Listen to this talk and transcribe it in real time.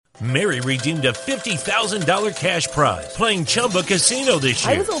Mary redeemed a $50,000 cash prize playing Chumba Casino this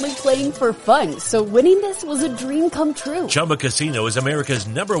year. I was only playing for fun, so winning this was a dream come true. Chumba Casino is America's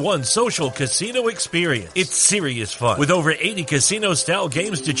 #1 social casino experience. It's serious fun. With over 80 casino-style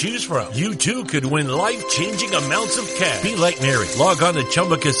games to choose from, you too could win life-changing amounts of cash. Be like Mary. Log on to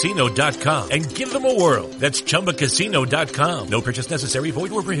ChumbaCasino.com and give them a whirl. That's ChumbaCasino.com. No purchase necessary.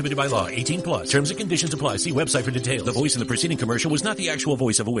 Void where prohibited by law. 18 plus. Terms and conditions apply. See website for details. The voice in the preceding commercial was not the actual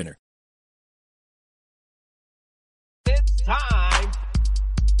voice of a winner. It's time.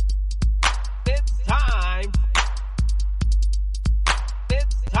 It's time.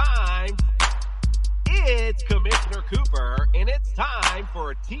 It's time. It's Commissioner Cooper, and it's time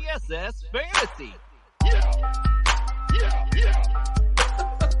for TSS Fantasy. Yeah. Yeah. Yeah.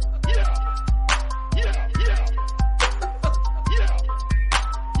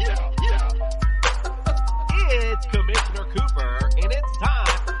 It's Commissioner Cooper, and it's time.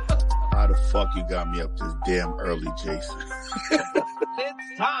 How the fuck you got me up this damn early, Jason?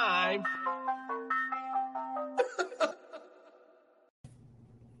 It's time.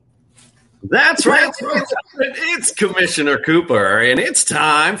 That's right. It's Commissioner Cooper, and it's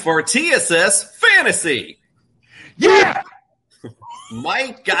time for TSS Fantasy. Yeah!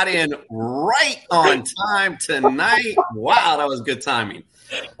 Mike got in right on time tonight. Wow, that was good timing.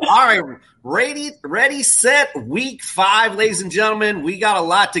 All right, ready, set, week 5, ladies and gentlemen. We got a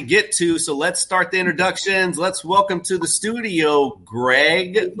lot to get to, so let's start the introductions. Let's welcome to the studio,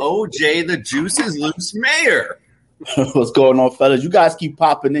 Greg, OJ, the Juice is Loose Mayor. What's going on, fellas? You guys keep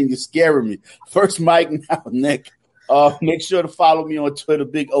popping in. You're scaring me. First Mike, now Nick. Make sure to follow me on Twitter,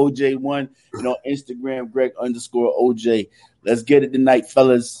 Big OJ1, and on Instagram, Greg_OJ. Let's get it tonight,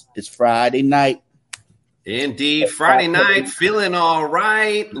 fellas. It's Friday night. Indeed, Friday night, feeling all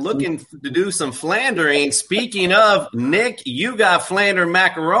right, looking to do some flandering. Speaking of, Nick, you got flandered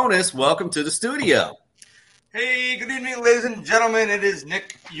macaronis. Welcome to the studio. Hey, good evening, ladies and gentlemen. It is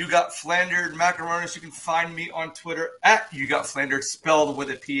Nick, You Got Flandered Macaronis. You can find me on Twitter at You Got Flandered, spelled with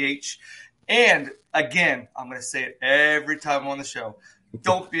a PH. And again, I'm going to say it every time on the show.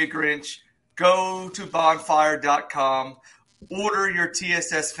 Don't be a Grinch. Go to bonfire.com. Order your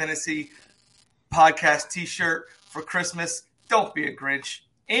TSS Fantasy Podcast t-shirt for Christmas. Don't be a Grinch.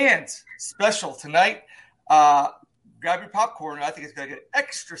 And special tonight, grab your popcorn. I think it's going to get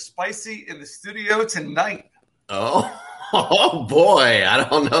extra spicy in the studio tonight. Oh boy. I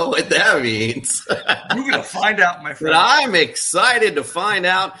don't know what that means. You're going to find out, my friend. But I'm excited to find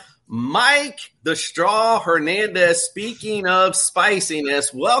out. Mike the Straw Hernandez, speaking of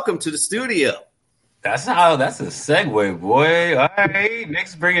spiciness, welcome to the studio. That's a segue, boy. All right,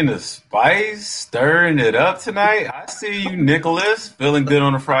 Nick's bringing the spice, stirring it up tonight. I see you, Nicholas, feeling good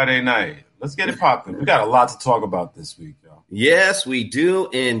on a Friday night. Let's get it popping. We got a lot to talk about this week, y'all. Yes, we do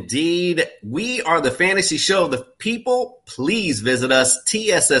indeed. We are the fantasy show of the people. Please visit us,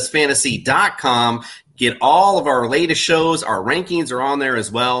 tssfantasy.com. Get all of our latest shows. Our rankings are on there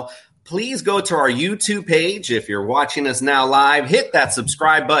as well. Please go to our YouTube page. If you're watching us now live, hit that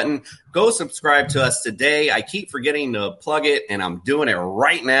subscribe button. Go subscribe to us today. I keep forgetting to plug it, and I'm doing it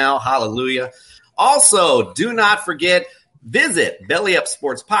right now. Hallelujah. Also, do not forget, visit Belly Up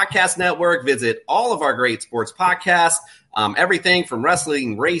Sports Podcast Network. Visit all of our great sports podcasts. Everything from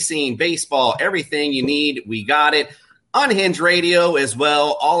wrestling, racing, baseball, everything you need, we got it. Unhinged Radio as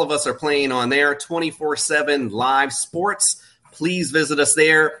well. All of us are playing on there, 24/7 live sports. Please visit us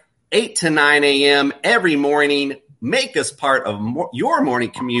there, 8 to 9 a.m. every morning. Make us part of your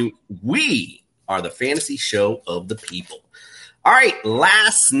morning commute. We are the fantasy show of the people. All right,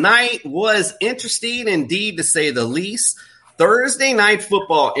 last night was interesting indeed, to say the least. Thursday night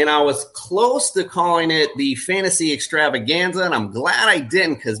football, and I was close to calling it the fantasy extravaganza, and I'm glad I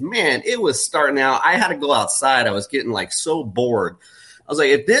didn't because, man, it was starting out. I had to go outside. I was getting, so bored. I was like,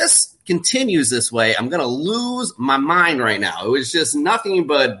 if this continues this way, I'm going to lose my mind right now. It was just nothing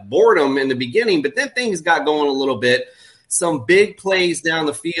but boredom in the beginning, but then things got going a little bit. Some big plays down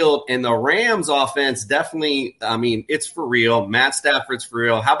the field, and the Rams offense definitely, it's for real. Matt Stafford's for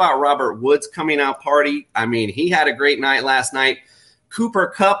real. How about Robert Woods' coming out party? He had a great night last night. Cooper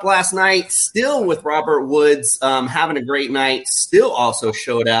Kupp last night, still with Robert Woods having a great night, still also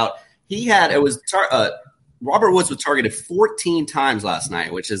showed out. Robert Woods was targeted 14 times last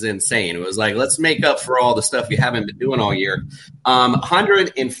night, which is insane. It was like, let's make up for all the stuff you haven't been doing all year.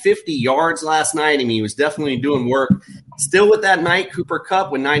 150 yards last night. He was definitely doing work. Still with that night, Cooper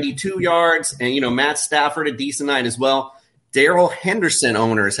Kupp with 92 yards, and, Matt Stafford, a decent night as well. Darrell Henderson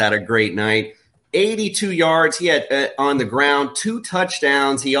owners had a great night. 82 yards he had on the ground, 2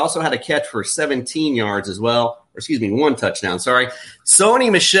 touchdowns. He also had a catch for 17 yards as well. one touchdown. Sorry.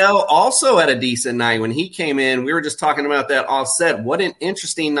 Sony Michel also had a decent night when he came in. We were just talking about that offset. What an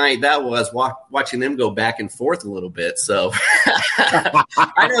interesting night that was, watching them go back and forth a little bit. So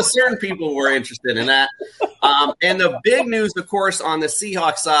I know certain people were interested in that. And the big news, of course, on the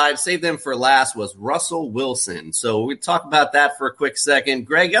Seahawks side, save them for last, was Russell Wilson. So we talk about that for a quick second.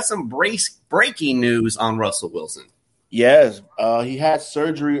 Greg, got some breaking news on Russell Wilson. Yes, he had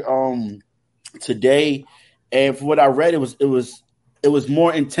surgery today. And from what I read, it was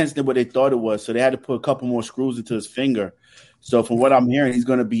more intense than what they thought it was. So they had to put a couple more screws into his finger. So from what I'm hearing, he's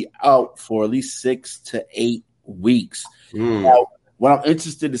going to be out for at least 6 to 8 weeks. Now, what I'm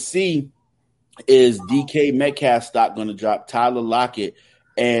interested to see is DK Metcalf stock going to drop, Tyler Lockett.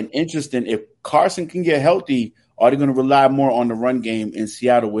 And interesting, if Carson can get healthy, are they going to rely more on the run game in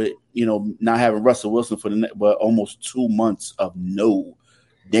Seattle with, not having Russell Wilson for but almost 2 months of no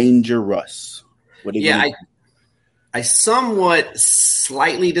dangerous? I somewhat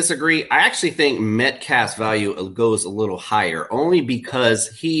slightly disagree. I actually think Metcalf's value goes a little higher, only because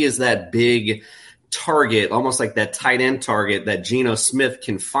he is that big target, almost like that tight end target that Geno Smith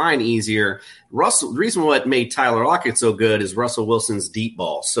can find easier. The reason what made Tyler Lockett so good is Russell Wilson's deep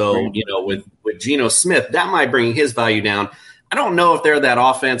ball. So, with Geno Smith, that might bring his value down. I don't know if they're that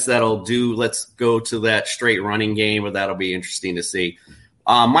offense that'll let's go to that straight running game, but that'll be interesting to see.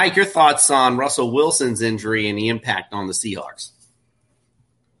 Mike, your thoughts on Russell Wilson's injury and the impact on the Seahawks?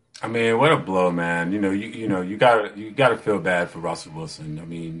 I mean, what a blow, man! You gotta feel bad for Russell Wilson. I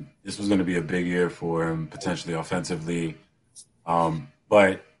mean, this was going to be a big year for him, potentially offensively.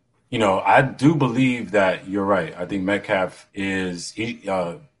 But I do believe that you're right. I think Metcalf is.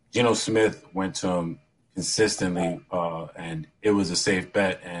 Geno Smith went to him consistently, and it was a safe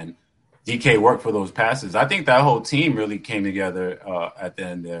bet. And DK worked for those passes. I think that whole team really came together at the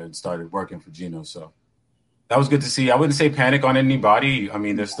end there and started working for Geno. So that was good to see. I wouldn't say panic on anybody. I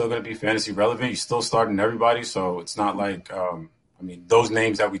mean, they're still going to be fantasy relevant. You're still starting everybody. So it's not like, those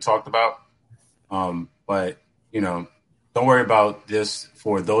names that we talked about. But, don't worry about this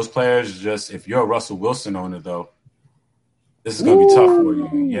for those players. Just if you're a Russell Wilson owner, though, this is going to be tough for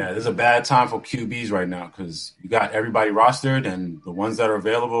you. Yeah, this is a bad time for QBs right now because you got everybody rostered and the ones that are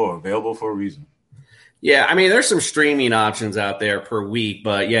available for a reason. Yeah, I mean, there's some streaming options out there per week,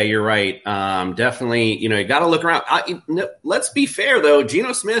 but yeah, you're right. Definitely, you got to look around. Let's be fair, though.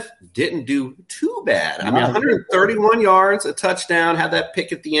 Geno Smith didn't do too bad. I mean, 131 yards, a touchdown, had that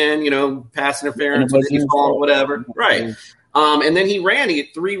pick at the end, pass interference, whatever. Right. And then he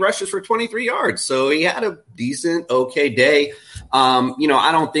had 3 rushes for 23 yards. So he had a decent, okay day.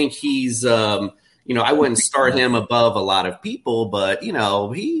 I don't think he's, I wouldn't start him above a lot of people, but,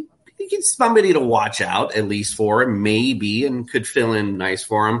 he's somebody to watch out at least for him, maybe, and could fill in nice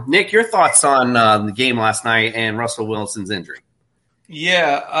for him. Nick, your thoughts on the game last night and Russell Wilson's injury?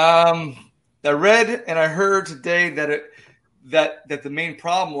 Yeah. I read and I heard today that the main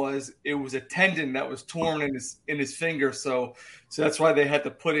problem was it was a tendon that was torn in his finger. So that's why they had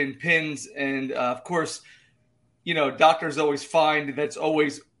to put in pins. And of course, doctors always find that's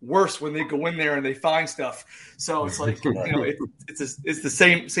always worse when they go in there and they find stuff. So it's like, it's the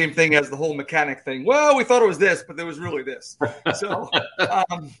same thing as the whole mechanic thing. Well, we thought it was this, but it was really this. So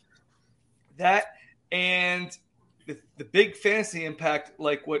that and the big fantasy impact,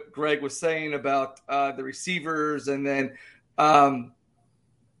 like what Greg was saying about the receivers, and then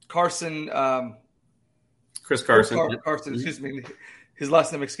Carson, Chris Carson. Carson, excuse me, his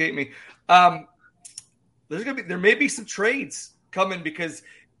last name escaped me. There may be some trades coming because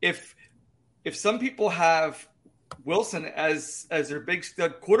if some people have Wilson as their big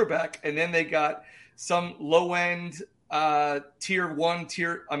stud quarterback, and then they got some low end tier 1,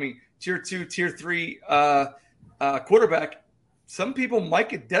 tier 2, tier 3 quarterback, some people might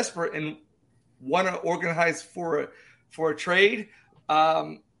get desperate and want to organize for a trade.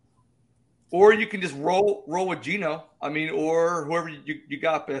 Or you can just roll with Geno. Or whoever you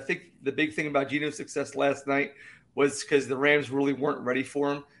got. But I think the big thing about Geno's success last night was because the Rams really weren't ready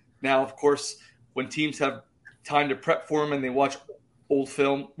for him. Now, of course, when teams have time to prep for him and they watch old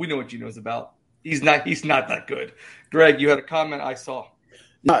film, we know what Geno's about. He's not that good. Greg, you had a comment I saw.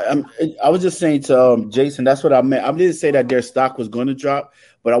 No, I was just saying to Jason, that's what I meant. I didn't say that their stock was going to drop,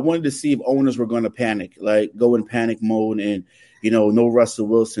 but I wanted to see if owners were going to panic, like go in panic mode and, no Russell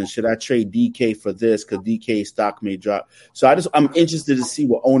Wilson. Should I trade DK for this? Because DK stock may drop. So I'm interested to see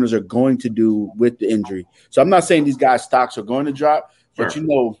what owners are going to do with the injury. So I'm not saying these guys' stocks are going to drop, but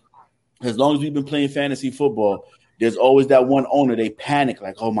as long as we've been playing fantasy football, there's always that one owner, they panic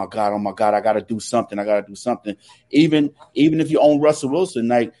like, oh my God, I got to do something. Even if you own Russell Wilson,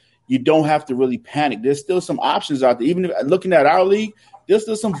 like you don't have to really panic. There's still some options out there. Even if, looking at our league, there's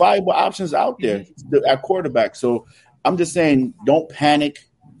still some viable options out there at quarterback. So I'm just saying, don't panic.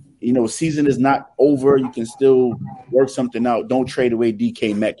 Season is not over. You can still work something out. Don't trade away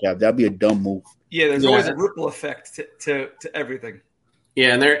DK Metcalf. That'd be a dumb move. Yeah, there's always a ripple effect to everything.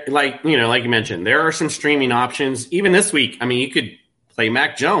 Yeah, and there, like you mentioned, there are some streaming options. Even this week, I mean, you could play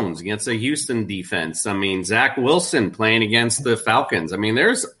Mac Jones against the Houston defense. I mean, Zach Wilson playing against the Falcons. I mean,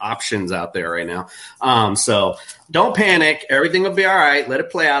 there's options out there right now. So don't panic. Everything will be all right. Let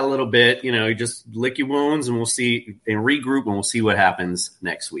it play out a little bit. You just lick your wounds, and we'll see and regroup, and we'll see what happens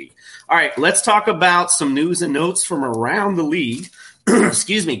next week. All right, let's talk about some news and notes from around the league.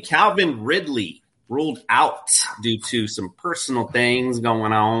 Excuse me, Calvin Ridley ruled out due to some personal things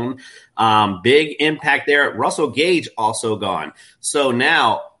going on. Big impact there. Russell Gage also gone. So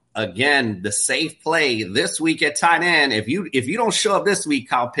now, again, the safe play this week at tight end. If you don't show up this week,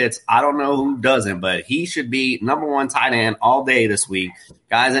 Kyle Pitts, I don't know who doesn't, but he should be number one tight end all day this week.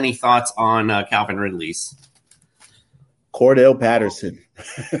 Guys, any thoughts on Calvin Ridley's? Cordell Patterson.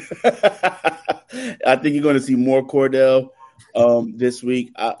 I think you're going to see more Cordell this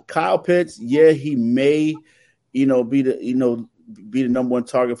week. Kyle Pitts, he may, be the number one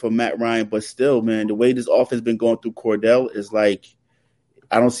target for Matt Ryan, but still, man, the way this offense been going through Cordell is like,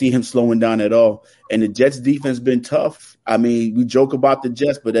 I don't see him slowing down at all. And the Jets defense been tough. I mean, we joke about the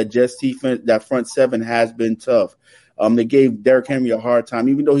Jets, but that Jets defense, that front seven has been tough. They gave Derrick Henry a hard time,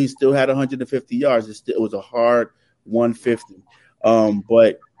 even though he still had 150 yards. It was a hard 150.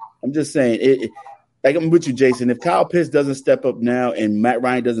 But I'm just saying, like I'm with you, Jason. If Kyle Pitts doesn't step up now and Matt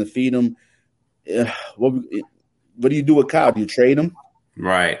Ryan doesn't feed him, what do you do with Kyle? Do you trade him?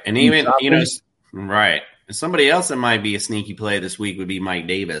 Right. And even, right. And somebody else that might be a sneaky play this week would be Mike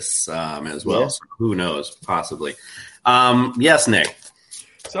Davis as well. Yeah. So who knows? Possibly. Yes, Nick.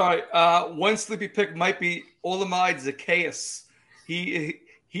 Sorry. One sleepy pick might be Olamide Zacchaeus.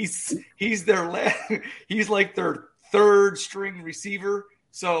 He's their he's like their third string receiver.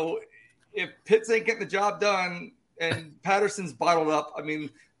 So if Pitts ain't getting the job done and Patterson's bottled up, I mean,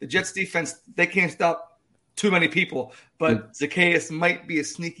 the Jets defense, they can't stop too many people, but Zacchaeus might be a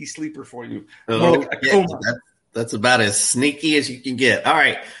sneaky sleeper for you. That's about as sneaky as you can get. All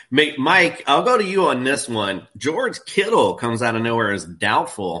right, Mike, I'll go to you on this one. George Kittle comes out of nowhere as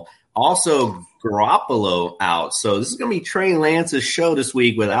doubtful. Also, Garoppolo out. So this is going to be Trey Lance's show this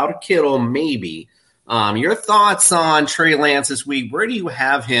week without a Kittle, maybe. Your thoughts on Trey Lance this week? Where do you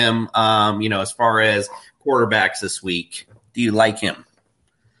have him, as far as quarterbacks this week? Do you like him?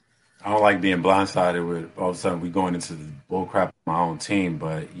 I don't like being blindsided with all of a sudden we going into the bullcrap of my own team.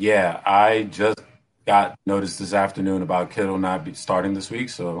 But, yeah, I just got notice this afternoon about Kittle not starting this week.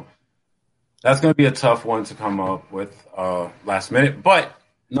 So that's going to be a tough one to come up with last minute. But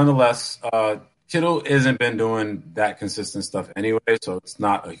nonetheless, Kittle hasn't been doing that consistent stuff anyway, so it's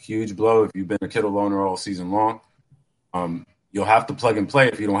not a huge blow if you've been a Kittle owner all season long. You'll have to plug and play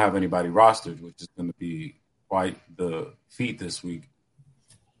if you don't have anybody rostered, which is going to be quite the feat this week.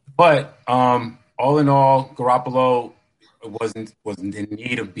 But all in all, Garoppolo wasn't in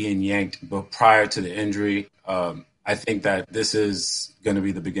need of being yanked, but prior to the injury, I think that this is going to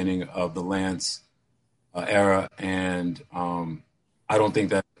be the beginning of the Lance era, and I don't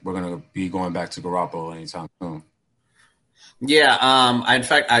think that we're going to be going back to Garoppolo anytime soon. Yeah, in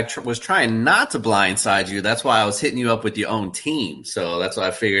fact, I was trying not to blindside you. That's why I was hitting you up with your own team. So that's why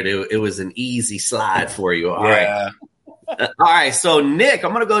I figured it was an easy slide for you. All right. All right, so Nick,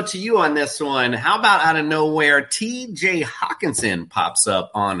 I'm going to go to you on this one. How about out of nowhere, T.J. Hawkinson pops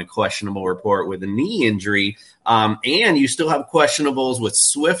up on the questionable report with a knee injury, and you still have questionables with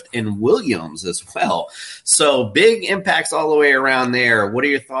Swift and Williams as well. So big impacts all the way around there. What are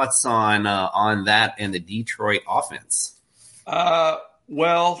your thoughts on that and the Detroit offense? I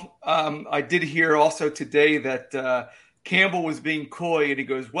did hear also today that Campbell was being coy, and he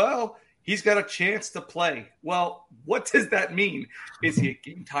goes, well, he's got a chance to play. Well, what does that mean? Is he a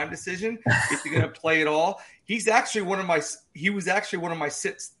game time decision? Is he going to play at all? He was actually one of my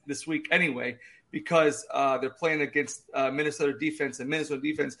sits this week anyway, because they're playing against Minnesota defense, and Minnesota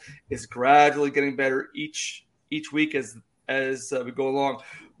defense is gradually getting better each week as we go along.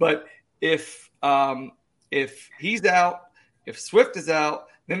 But if he's out, if Swift is out,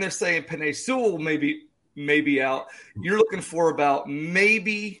 then they're saying Penei Sewell may be out. You're looking for about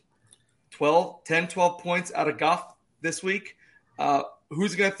maybe 10, 12 points out of Goff this week.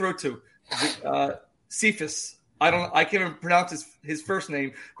 Who's he going to throw to? Cephas. I can't even pronounce his first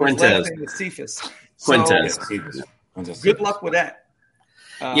name. His last name is Cephas. Quintez. So, good luck with that.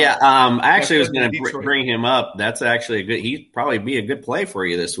 I actually was going to Detroit. bring him up. That's actually he'd probably be a good play for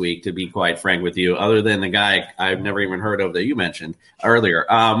you this week, to be quite frank with you, other than the guy I've never even heard of that you mentioned earlier.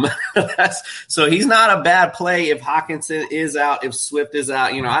 So he's not a bad play if Hawkinson is out, if Swift is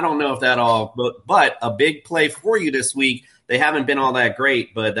out. I don't know if that all, but a big play for you this week. They haven't been all that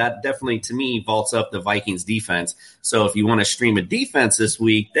great, but that definitely, to me, vaults up the Vikings defense. So if you want to stream a defense this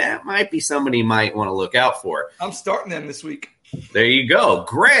week, that might be somebody you might want to look out for. I'm starting them this week. There you go.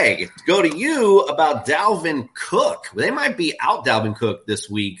 Greg, go to you about Dalvin Cook. They might be out Dalvin Cook this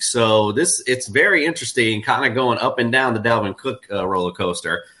week. So it's very interesting, kind of going up and down the Dalvin Cook roller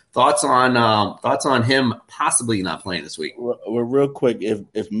coaster. Thoughts on him possibly not playing this week? Well, real quick,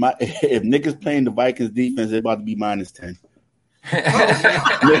 if Nick is playing the Vikings defense, they're about to be -10.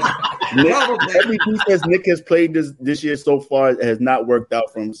 Every defense Nick has played this year so far has not worked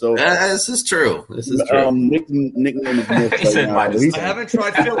out for him. So this is true. Nick name is Nick right now. I haven't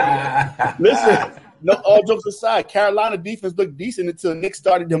tried Philly yet. Listen, no, all jokes aside, Carolina defense looked decent until Nick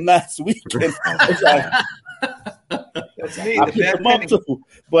started them last week. It's like, That's me. I The picked bad him up penny. too.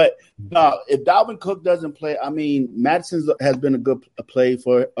 But no, if Dalvin Cook doesn't play, I mean, Madison has been a good play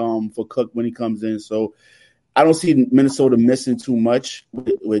for Cook when he comes in. So I don't see Minnesota missing too much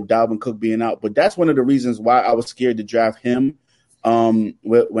with Dalvin Cook being out. But that's one of the reasons why I was scared to draft him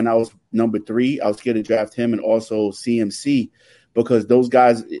when I was number 3. I was scared to draft him and also CMC because those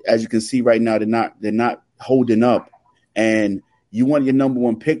guys, as you can see right now, they're not holding up. And you want your number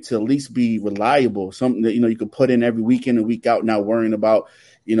 1 pick to at least be reliable, something that you can put in every week in and week out, not worrying about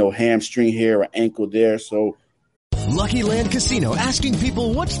hamstring here or ankle there. So Lucky Land Casino, asking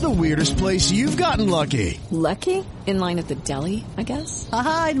people, what's the weirdest place you've gotten lucky? Lucky? In line at the deli, I guess?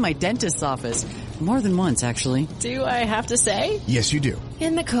 Aha, in my dentist's office. More than once, actually. Do I have to say? Yes, you do.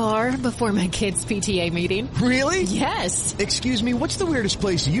 In the car before my kids' PTA meeting. Really? Yes. Excuse me, what's the weirdest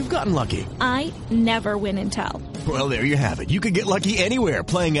place you've gotten lucky? I never win and tell. Well, there you have it. You can get lucky anywhere,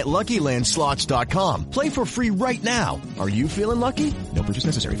 playing at LuckyLandSlots.com. Play for free right now. Are you feeling lucky? No purchase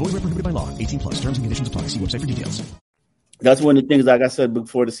necessary. Void where prohibited by law. 18+. Terms and conditions apply. See website for details. That's one of the things, like I said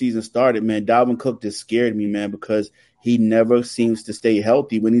before the season started, man, Dalvin Cook just scared me, man, because he never seems to stay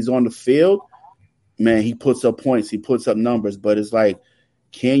healthy. When he's on the field, man, he puts up points, he puts up numbers, but it's like,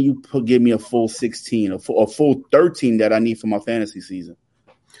 can you give me a full 16, a full 13 that I need for my fantasy season?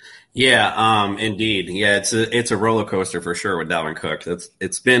 Yeah, indeed. Yeah, it's a roller coaster for sure with Dalvin Cook.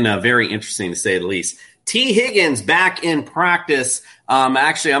 It's been very interesting to say the least. T. Higgins back in practice.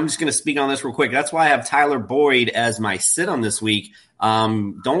 Actually, I'm just going to speak on this real quick. That's why I have Tyler Boyd as my sit-on this week.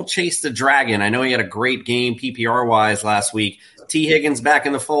 Don't chase the dragon. I know he had a great game PPR-wise last week. T. Higgins back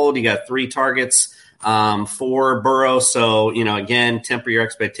in the fold. He got 3 targets for Burrow. So, again, temper your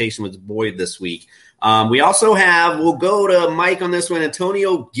expectation with Boyd this week. We also we'll go to Mike on this one,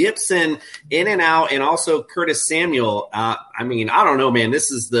 Antonio Gibson in and out, and also Curtis Samuel. I don't know, man. This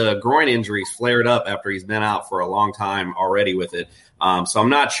is the groin injuries flared up after he's been out for a long time already with it. So I'm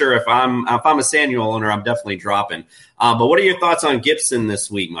not sure if I'm a Samuel owner, I'm definitely dropping. But what are your thoughts on Gibson this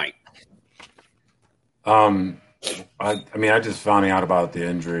week, Mike? I just found out about the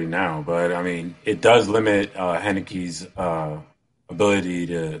injury now, but it does limit Heineke's ability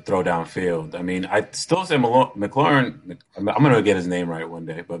to throw downfield. I still say McLaurin. I'm going to get his name right one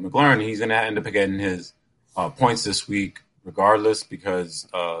day, but McLaurin, he's going to end up getting his points this week regardless because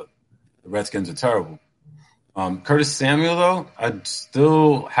the Redskins are terrible. Curtis Samuel, though, I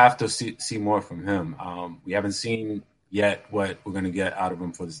still have to see more from him. We haven't seen yet what we're going to get out of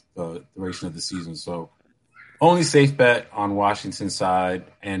him for the duration of the season. So only safe bet on Washington's side.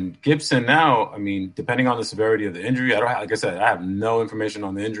 And Gibson now, depending on the severity of the injury, like I said, I have no information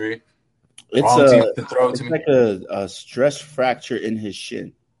on the injury. It's like a stress fracture in his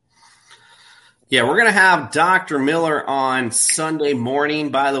shin. Yeah, we're going to have Dr. Miller on Sunday morning,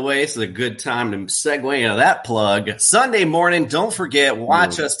 by the way. This is a good time to segue into that plug. Sunday morning, don't forget,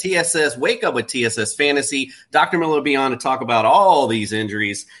 watch us, TSS, Wake Up with TSS Fantasy. Dr. Miller will be on to talk about all these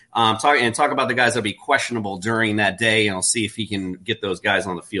injuries, talk about the guys that will be questionable during that day, and I'll see if he can get those guys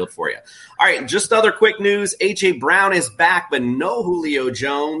on the field for you. All right, just other quick news. A.J. Brown is back, but no Julio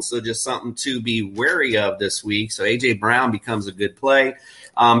Jones, so just something to be wary of this week. So A.J. Brown becomes a good play.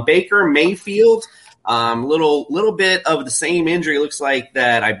 Baker Mayfield, little bit of the same injury. It looks like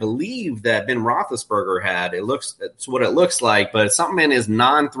that I believe that Ben Roethlisberger had. It's what it looks like, but it's something in his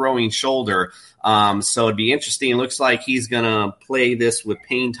non-throwing shoulder. So it'd be interesting. It looks like he's going to play this with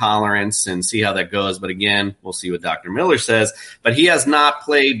pain tolerance and see how that goes. But again, we'll see what Dr. Miller says. But he has not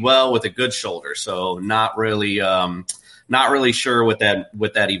played well with a good shoulder, so not really not really sure what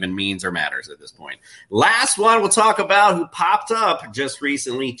that even means or matters at this point. Last one we'll talk about who popped up just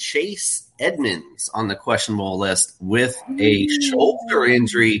recently, Chase Edmonds on the questionable list with a shoulder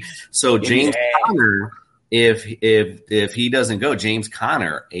injury. So James Conner, if he doesn't go, James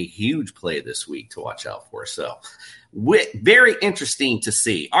Conner, a huge play this week to watch out for. So very interesting to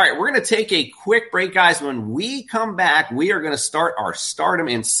see. All right, we're going to take a quick break, guys. When we come back, we are going to start our stardom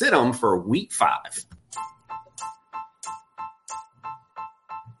and sit-em for week 5.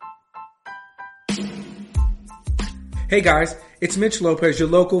 Hey guys, it's Mitch Lopez, your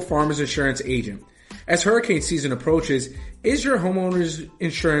local Farmers Insurance agent. As hurricane season approaches, is your homeowner's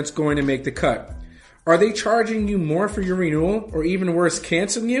insurance going to make the cut? Are they charging you more for your renewal, or even worse,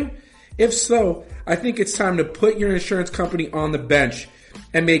 canceling you? If so, I think it's time to put your insurance company on the bench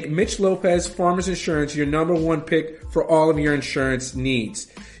and make Mitch Lopez Farmers Insurance your number one pick for all of your insurance needs.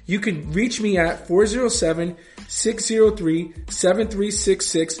 You can reach me at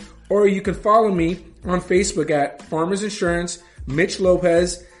 407-603-7366, or you can follow me on Facebook at Farmers Insurance, Mitch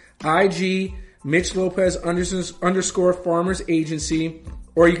Lopez, IG, Mitch Lopez underscore Farmers Agency,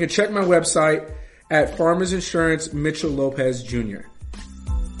 or you can check my website at Farmers Insurance Mitchell Lopez Jr.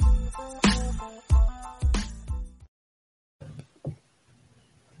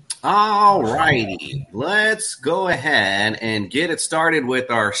 All righty, let's go ahead and get it started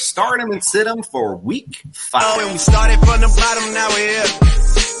with our stardom and sit-em for week 5. Oh, and we started from the bottom, now we're here.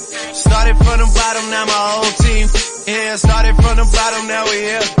 Started from the bottom, now my whole team. Yeah, started from the bottom, now we're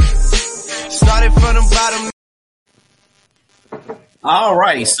here. Started from the bottom. All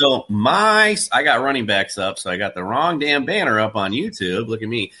righty, so I got running backs up, so I got the wrong damn banner up on YouTube. Look at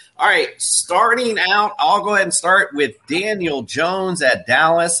me. All right, starting out, I'll go ahead and start with Daniel Jones at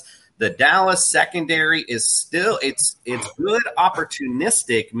Dallas. The Dallas secondary is still it's good,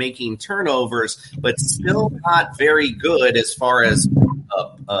 opportunistic, making turnovers, but still not very good as far as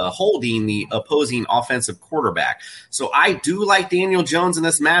holding the opposing offensive quarterback. So I do like Daniel Jones in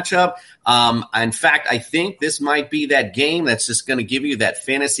this matchup. In fact, I think this might be that game that's just going to give you that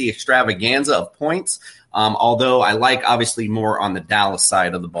fantasy extravaganza of points. Although I like obviously more on the Dallas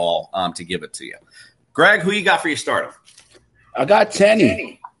side of the ball to give it to you. Greg, who you got for your starter? I got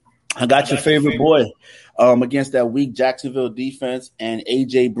Tenny. I got your favorite boy against that weak Jacksonville defense, and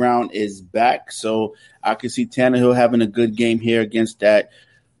A.J. Brown is back. So I can see Tannehill having a good game here against that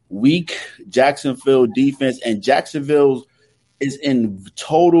weak Jacksonville defense. And Jacksonville is in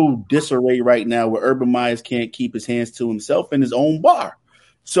total disarray right now where Urban Myers can't keep his hands to himself in his own bar.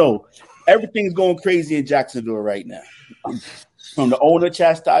 So everything's going crazy in Jacksonville right now. From the owner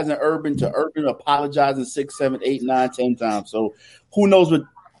chastising Urban to Urban apologizing 6, 7, 8, 9, 10 times. So who knows what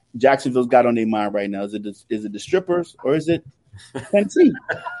Jacksonville's got on their mind right now? Is it the strippers or is it Tennessee?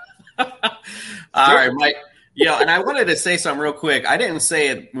 All right, Mike. Yeah, and I wanted to say something real quick. I didn't say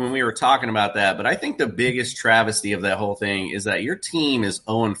it when we were talking about that, but I think the biggest travesty of that whole thing is that your team is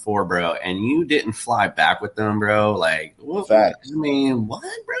 0-4, bro, and you didn't fly back with them, bro. Like, what? Facts. I mean, what,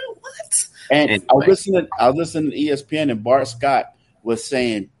 bro? What? And anyway. I was listening to ESPN, and Bart Scott was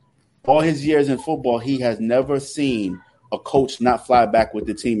saying all his years in football, he has never seen a coach not fly back with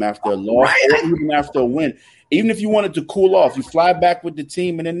the team after a loss or even after a win. Even if you wanted to cool off, you fly back with the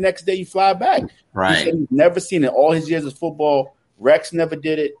team, and then the next day you fly back. Right. He said he's never seen it. All his years of football, Rex never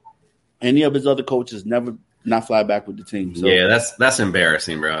did it. Any of his other coaches never not fly back with the team. So. Yeah, that's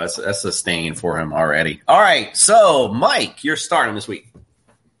embarrassing, bro. That's a stain for him already. All right, so Mike, you're starting this week.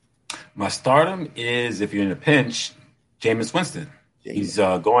 My stardom is, if you're in a pinch, Jameis Winston. He's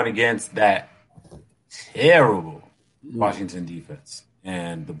going against that terrible Washington defense,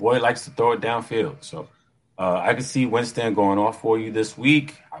 and the boy likes to throw it downfield. So I can see Winston going off for you this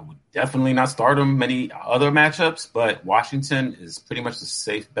week. I would definitely not start him many other matchups, but Washington is pretty much the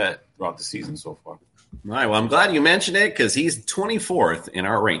safe bet throughout the season so far. All right, well, I'm glad you mentioned it because he's 24th in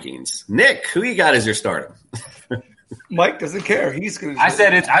our rankings. Nick, who you got as your starter? Mike doesn't care. He's going to. I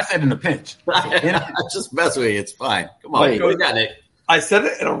said in a pinch. Just mess with you. It's fine. Come on, what you got, Nick? I said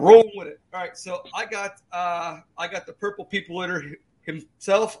it and I'm rolling with it. All right, so I got the purple people eater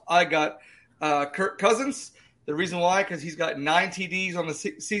himself. I got Kirk Cousins. The reason why, because he's got 9 TDs on the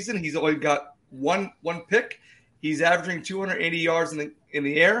season. He's only got one pick. He's averaging 280 yards in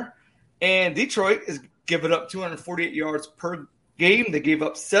the air, and Detroit is giving up 248 yards per game. They gave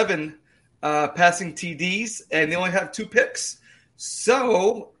up 7 passing TDs, and they only have 2 picks.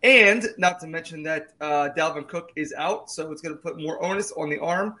 So, and not to mention that Dalvin Cook is out, so it's going to put more onus on the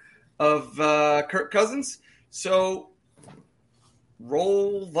arm of Kirk Cousins. So,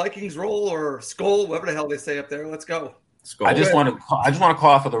 roll, Vikings roll, or skull, whatever the hell they say up there. Let's go. I just want to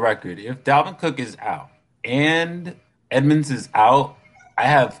call for the record. If Dalvin Cook is out and Edmonds is out, I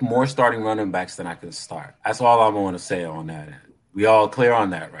have more starting running backs than I can start. That's all I'm going to say on that end. We all clear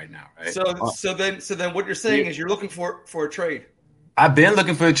on that right now, right? So then, what you're saying is you're looking for a trade. I've been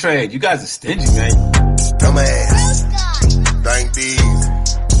looking for a trade. You guys are stingy, man. Dumbass. Thank these.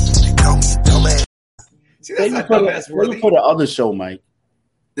 Dumbass. See, that's not dumbass worthy. For the other show, Mike.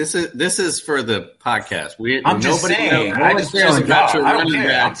 This is for the podcast. I'm just saying. I just cares about your running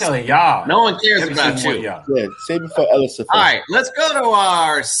backs. I'm telling y'all. No one cares about you. Yeah, save it for Ellis. All right, let's go to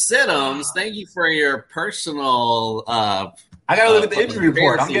our sit-ems. Thank you for your personal. I got to look at the injury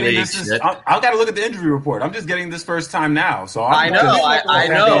report. I'm getting this. I got to look at the injury report. I'm just getting this first time now. So I know.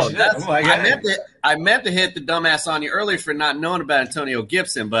 I meant to hit the dumbass on you earlier for not knowing about Antonio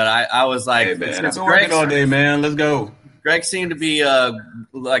Gibson, but I was like, hey, man, I've been working all day, man. Let's go. Greg seemed to be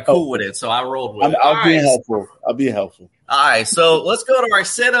cool with it, so I rolled with it. I'll be helpful. All right, so let's go to our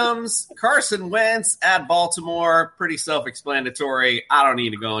sit-ems. Carson Wentz at Baltimore, pretty self-explanatory. I don't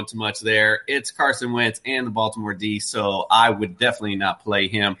need to go into much there. It's Carson Wentz and the Baltimore D, so I would definitely not play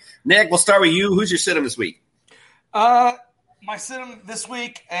him. Nick, we'll start with you. Who's your sit-em this week? My sit-em this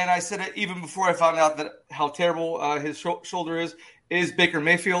week, and I said it even before I found out that how terrible his shoulder is Baker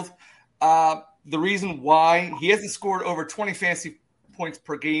Mayfield. The reason why he hasn't scored over 20 fantasy points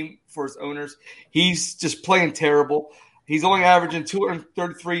per game for his owners, he's just playing terrible. He's only averaging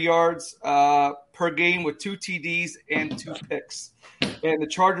 233 yards per game with 2 TDs and 2 picks. And the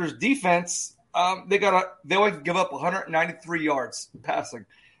Chargers defense, they only give up 193 yards passing.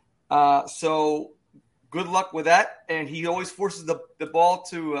 So good luck with that. And he always forces the ball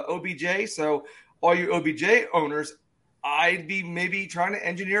to OBJ. So all you OBJ owners, I'd be maybe trying to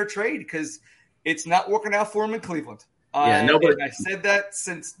engineer a trade because it's not working out for him in Cleveland. I said that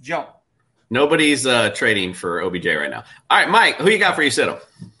since jump. Nobody's trading for OBJ right now. All right, Mike, who you got for your sit-em?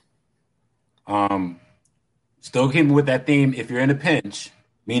 Still keeping with that theme. If you're in a pinch,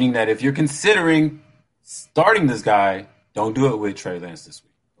 meaning that if you're considering starting this guy, don't do it with Trey Lance this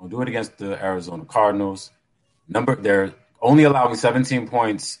week. Don't do it against the Arizona Cardinals. They're only allowing 17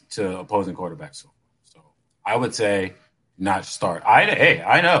 points to opposing quarterbacks. So I would say not start. I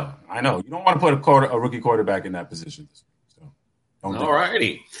know. You don't want to put a rookie quarterback in that position this week. So don't do it. All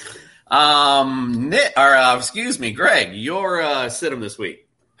righty. Greg, your sit-em this week.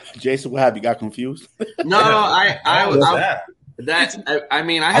 Jason, what happened? You got confused? No, I have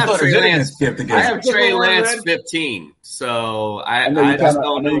Trey Lance. I have Trey Lance 15, so I just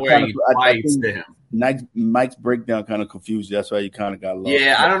don't know where you bites to him. Mike's breakdown kind of confused you. That's why you kind of got lost.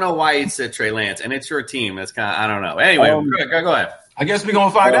 Yeah, I don't know why he said Trey Lance, and it's your team. That's kind of I don't know. Anyway, go ahead. I guess we're gonna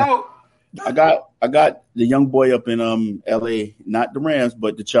find out. I got the young boy up in LA, not the Rams,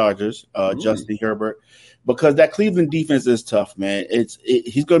 but the Chargers, Justin Herbert, because that Cleveland defense is tough, man.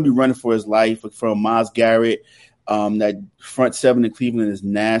 He's going to be running for his life from Myles Garrett. That front seven in Cleveland is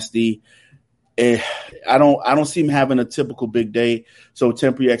nasty. I don't see him having a typical big day. So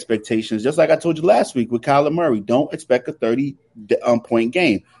temper your expectations. Just like I told you last week with Kyler Murray, don't expect a 30-point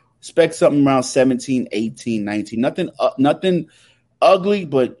game. Expect something around 17, 18, 19. Nothing ugly,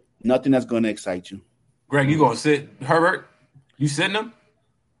 but nothing that's going to excite you. Greg, you going to sit Herbert? You sitting him?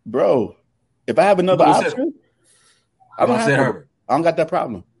 Bro, if I have another option, I don't sit Herbert. I don't got that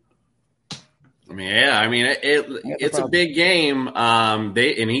problem. It's a big game. And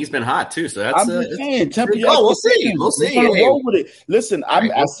he's been hot too. So that's. I'm just saying, we'll see. Roll with it. Listen,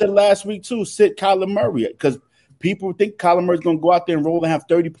 I said last week too. Sit Kyler Murray because people think Kyler Murray's going to go out there and roll and have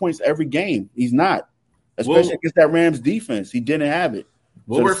 30 points every game. He's not, especially against that Rams defense. He didn't have it.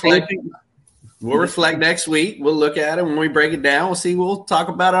 We'll reflect next week. We'll look at it when we break it down. We'll see. We'll talk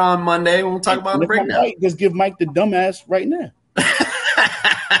about it on Monday. We'll talk about the breakdown. Just give Mike the dumbass right now.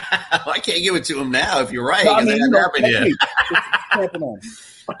 I can't give it to him now if you're right.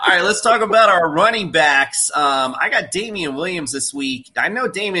 All right, let's talk about our running backs. I got Damian Williams this week. I know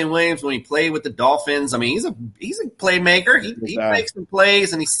Damian Williams when he played with the Dolphins. I mean, he's a playmaker. He makes some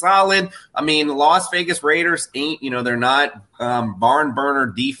plays and he's solid. I mean, the Las Vegas Raiders they're not barn burner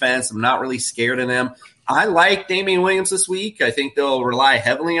defense. I'm not really scared of them. I like Damian Williams this week. I think they'll rely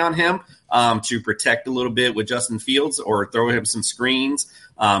heavily on him to protect a little bit with Justin Fields or throw him some screens.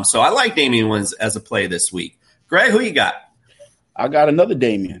 So I like Damian Williams as a play this week. Greg, who you got? I got another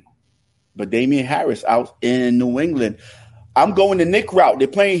Damian, but Damian Harris out in New England. I'm going the Nick route. They're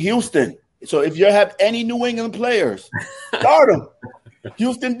playing Houston. So if you have any New England players, start them.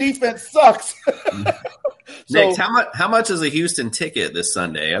 Houston defense sucks. Nick, how much is a Houston ticket this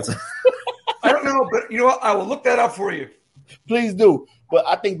Sunday? I don't know, but you know what? I will look that up for you. Please do. But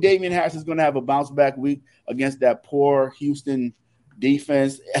I think Damian Harris is going to have a bounce-back week against that poor Houston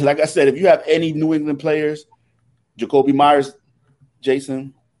defense. And like I said, if you have any New England players, Jacoby Myers,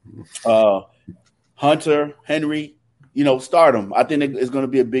 Jason, Hunter, Henry, start them. I think it's going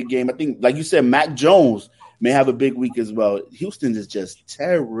to be a big game. I think, like you said, Mac Jones may have a big week as well. Houston is just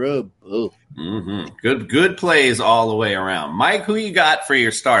terrible. Mm-hmm. Good plays all the way around. Mike, who you got for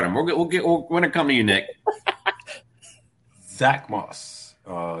your stardom? We're going to come to you, Nick. Zach Moss,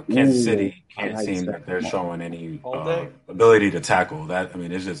 Kansas City can't seem that they're showing any ability to tackle. That, I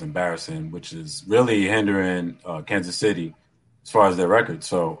mean, it's just embarrassing, which is really hindering Kansas City as far as their record.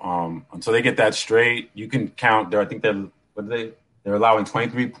 So until they get that straight, you can count. I think they're allowing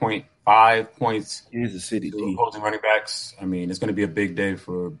 23.5 points. Kansas City to opposing running backs. I mean, it's going to be a big day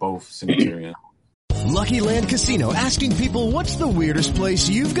for both Cemetery. Lucky Land Casino, asking people, what's the weirdest place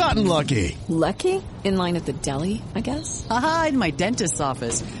you've gotten lucky? Lucky? In line at the deli, I guess? Aha, in my dentist's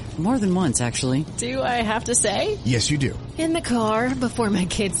office. More than once, actually. Do I have to say? Yes, you do. In the car before my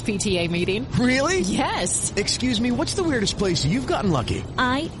kids' PTA meeting. Really? Yes. Excuse me, what's the weirdest place you've gotten lucky?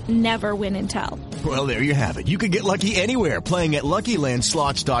 I never win and tell. Well, there you have it. You can get lucky anywhere, playing at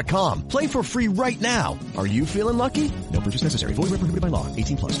LuckyLandSlots.com. Play for free right now. Are you feeling lucky? No purchase necessary. Void where prohibited by law.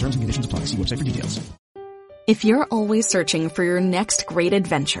 18+. Terms and conditions apply. See website for details. If you're always searching for your next great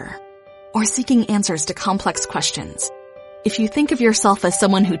adventure, or seeking answers to complex questions, if you think of yourself as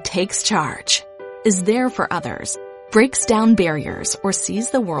someone who takes charge, is there for others, breaks down barriers, or sees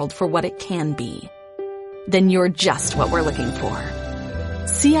the world for what it can be, then you're just what we're looking for.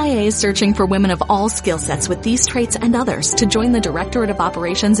 CIA is searching for women of all skill sets with these traits and others to join the Directorate of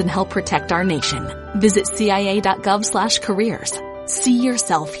Operations and help protect our nation. Visit cia.gov/careers. See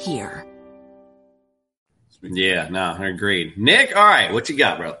yourself here. Yeah, no, agreed. Nick, all right, what you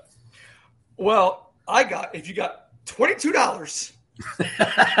got, bro? Well, if you got $22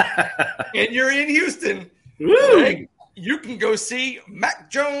 and you're in Houston, okay, you can go see Mac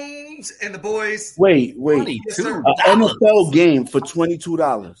Jones and the boys. Wait. An NFL game for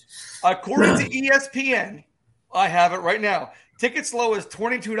 $22. According to ESPN, I have it right now. Tickets low as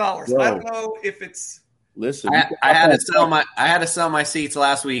 $22. Bro. I don't know if it's. Listen, I had to sell my seats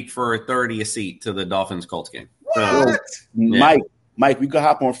last week for $30 a seat to the Dolphins Colts game. What? Mike, we could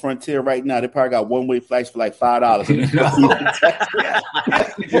hop on Frontier right now. They probably got one-way flights for like $5. You know?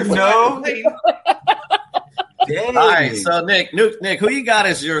 All right, so Nick, who you got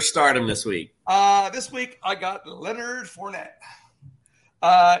as your stardom this week? This week I got Leonard Fournette.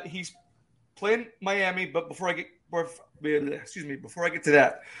 He's playing Miami, but before I get to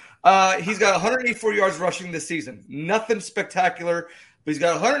that, he's got 184 yards rushing this season. Nothing spectacular, but he's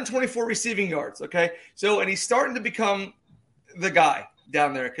got 124 receiving yards. Okay, and he's starting to become the guy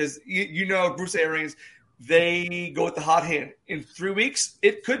down there because Bruce Arians, they go with the hot hand. In 3 weeks,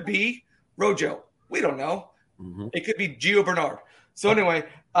 it could be Rojo. We don't know. Mm-hmm. It could be Gio Bernard. So anyway,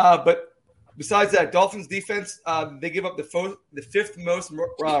 but besides that, Dolphins defense, they give up the fifth most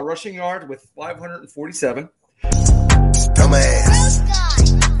rushing yard with 547.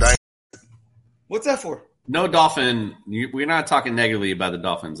 What's that for? No Dolphin. We're not talking negatively about the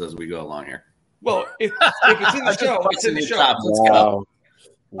Dolphins as we go along here. Well, if it's in the show, it's in the show. Let's go.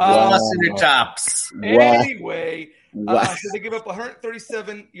 Busting your chops. Anyway, so they give up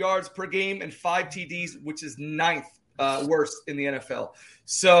 137 yards per game and 5 TDs, which is ninth worst in the NFL.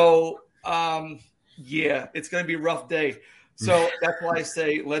 So, it's going to be a rough day. So that's why I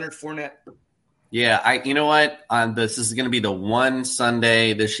say Leonard Fournette. Yeah, you know what? This is going to be the one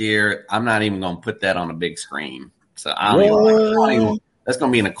Sunday this year. I'm not even going to put that on a big screen. So I don't even that's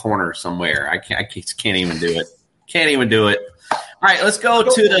going to be in a corner somewhere. I can't even do it. Can't even do it. All right, let's go to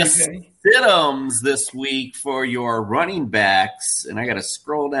the sit-ems this week for your running backs. And I got to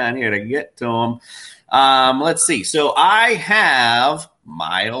scroll down here to get to them. Let's see. So I have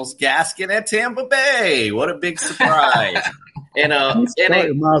Myles Gaskin at Tampa Bay. What a big surprise. Myles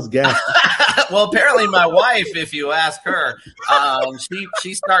Gaskin. Well, apparently my wife, if you ask her,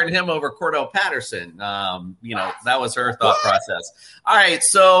 she's starting him over Cordell Patterson. That was her thought process. All right.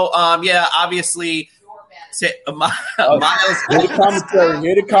 So, obviously Myles. Hear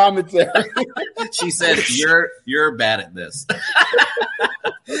the commentary. She said, you're bad at this.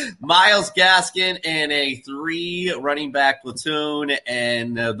 Myles Gaskin and a 3 running back platoon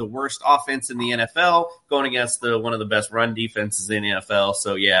and the worst offense in the NFL going against one of the best run defenses in the NFL.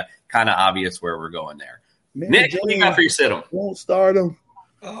 So, kind of obvious where we're going there. Man, Nick, what do you got for your sit-em? Won't start him.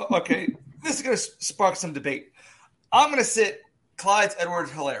 Okay. This is going to spark some debate. I'm going to sit Clyde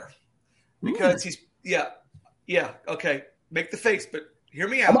Edwards-Helaire because he's okay. Make the face, but hear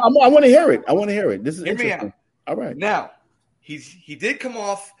me out. I want to hear it. This is hear me out. All right. Now, he did come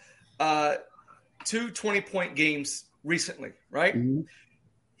off 2 20-point games recently, right? Mm-hmm.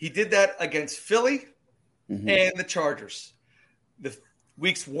 He did that against Philly and the Chargers. The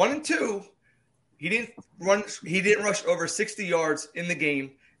weeks 1 and 2, he didn't rush over 60 yards in the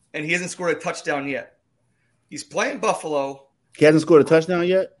game, and he hasn't scored a touchdown yet. He's playing Buffalo. He hasn't scored a touchdown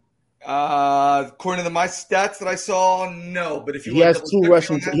yet? According to my stats that I saw, no. But if you he has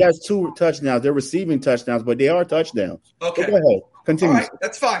 2 touchdowns. They're receiving touchdowns, but they are touchdowns. Okay. So go ahead. Continue. All right,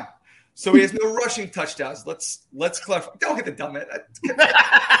 that's fine. So he has no rushing touchdowns. Let's clarify. Don't get the dumb head.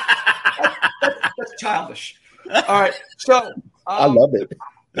 That's childish. All right. So I love it.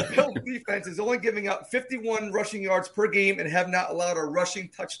 The Bills defense is only giving up 51 rushing yards per game and have not allowed a rushing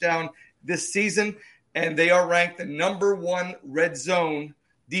touchdown this season. And they are ranked the number 1 red zone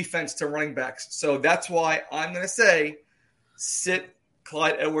defense to running backs. So that's why I'm going to say sit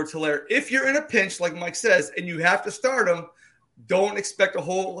Clyde Edwards-Helaire. If you're in a pinch, like Mike says, and you have to start him, don't expect a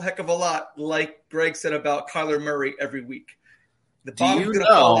whole heck of a lot, like Greg said about Kyler Murray every week. The bottom's going to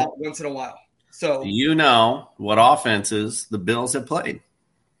fall out once in a while. So, do you know what offenses the Bills have played?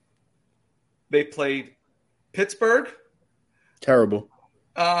 They played Pittsburgh. Terrible.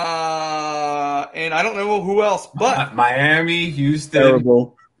 And I don't know who else, but Miami, Houston.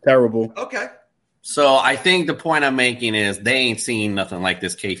 Terrible. Okay. So I think the point I'm making is they ain't seen nothing like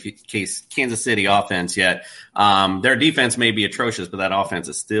this Kansas City offense yet. Their defense may be atrocious, but that offense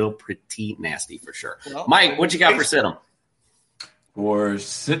is still pretty nasty for sure. Well, Mike, what you got for sit 'em? For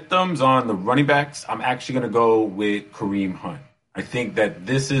sit-ems on the running backs, I'm actually going to go with Kareem Hunt. I think that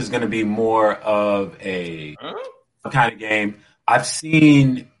this is going to be more of a kind of game. I've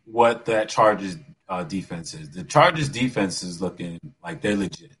seen what that Chargers defense is. The Chargers defense is looking like they're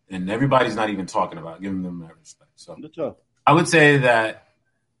legit, and everybody's not even talking about giving them that respect. So I would say that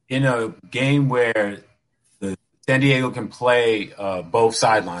in a game where the San Diego can play both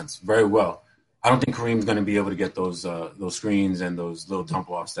sidelines very well, I don't think Kareem's going to be able to get those screens and those little dump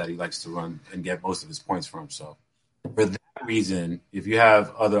offs that he likes to run and get most of his points from. So for that reason, if you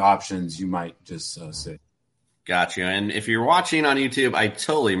have other options, you might just sit. Gotcha. And if you're watching on YouTube, I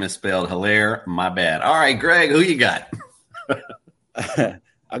totally misspelled Hilaire. My bad. All right, Greg, who you got?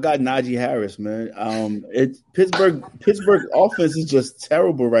 I got Najee Harris, man. Pittsburgh offense is just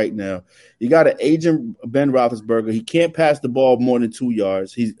terrible right now. You got an aging Ben Roethlisberger. He can't pass the ball more than 2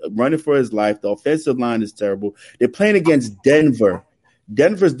 yards. He's running for his life. The offensive line is terrible. They're playing against Denver.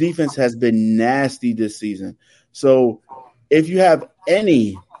 Denver's defense has been nasty this season. So if you have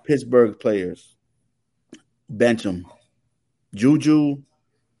any Pittsburgh players, bench them. Juju,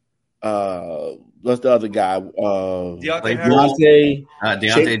 what's the other guy? Deontay Johnson. I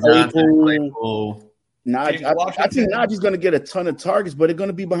think Najee's going to get a ton of targets, but they're going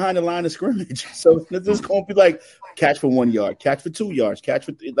to be behind the line of scrimmage. So it's just going to be like catch for 1 yard, catch for 2 yards, catch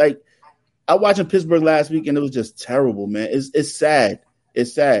for like. I watched in Pittsburgh last week, and it was just terrible, man. It's sad.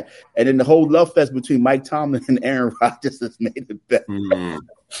 It's sad. And then the whole love fest between Mike Tomlin and Aaron Rodgers has made it better.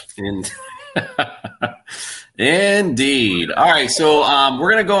 Indeed. All right, so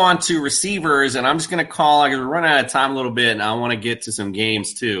we're going to go on to receivers, and I'm just going to call, because we're running out of time a little bit, and I want to get to some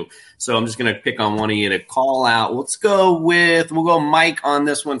games too. So I'm just going to pick on one of you to call out. We'll go Mike on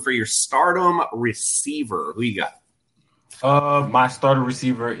this one for your stardom receiver. Who you got? My starter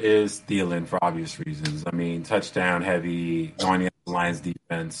receiver is Thielen for obvious reasons. I mean, touchdown heavy, going against the Lions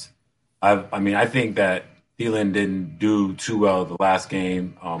defense. I think that Thielen didn't do too well the last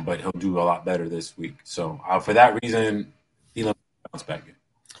game, but he'll do a lot better this week. So for that reason, Thielen bounce back in.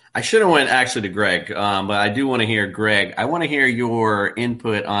 I should have went actually to Greg, but I do want to hear Greg. I want to hear your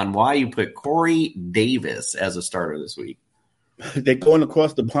input on why you put Corey Davis as a starter this week. They're going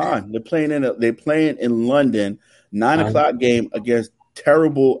across the pond. They're playing in London, 9:00 game against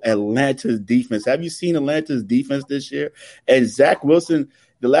terrible Atlanta's defense. Have you seen Atlanta's defense this year? And Zach Wilson,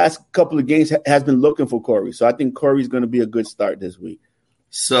 the last couple of games, has been looking for Corey. So I think Corey's going to be a good start this week.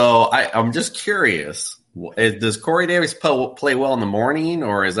 So I'm just curious. Does Corey Davis play well in the morning,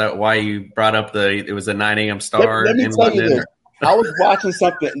 or is that why you brought up it was a 9 a.m. start? Let me tell you this. I was watching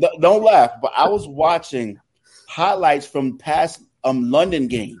something. Don't laugh, but I was watching highlights from past London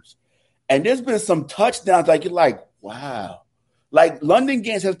games, and there's been some touchdowns. Like you're like, wow. Like London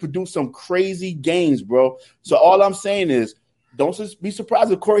games has produced some crazy games, bro. So all I'm saying is, don't be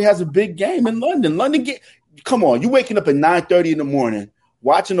surprised if Corey has a big game in London. Come on, you waking up at 9:30 in the morning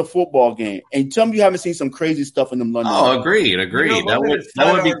watching a football game, and tell me you haven't seen some crazy stuff in them London. Oh, agreed. You know, that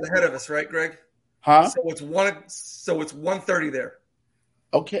would be ahead of us, right, Greg? Huh? So it's 1:30 there.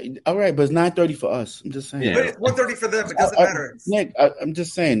 Okay, all right, but it's 9:30 for us. I'm just saying. Yeah. But it's 1:30 for them. It doesn't matter. Nick, I'm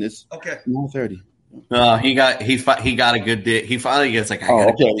just saying it's okay. 9:30. He got a good dig. He finally gets like, I got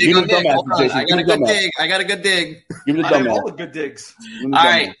a good dig. I got a good dig. Give me the I have all the good digs. All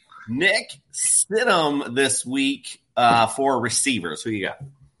right, Nick, sit 'em this week for receivers. Who you got?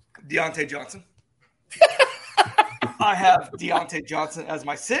 Deontay Johnson. I have Deontay Johnson as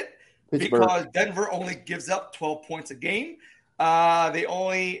my sit because Denver only gives up 12 points a game. They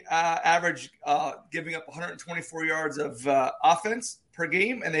only average giving up 124 yards of offense per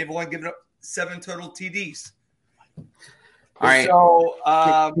game, and they've only given up 7 total TDs. All right. So,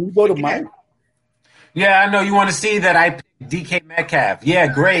 can you go to Mike? Yeah, I know you want to see that I picked DK Metcalf. Yeah,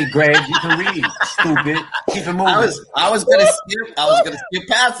 great, Greg. You can read. Stupid. Keep it moving. I was gonna skip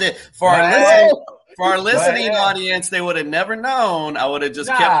past it for our listening audience. They would have never known. I would have just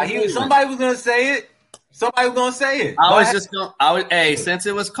kept it moving. Somebody was gonna say it. Somebody was gonna say it. Hey, since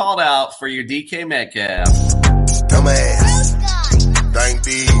it was called out for your DK Metcalf. Dumbass. Thank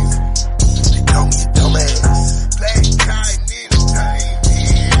these. They call me dumbass. Play kind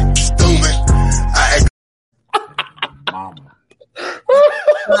anything. Stupid.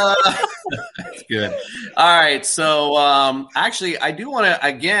 That's good. All right. So, actually, I do want to,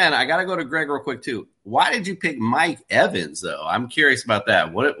 again, I got to go to Greg real quick, too. Why did you pick Mike Evans, though? I'm curious about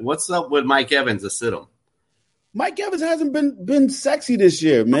that. What's up with Mike Evans to sit him? Mike Evans hasn't been sexy this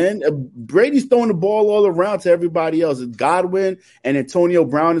year, man. Brady's throwing the ball all around to everybody else. Godwin and Antonio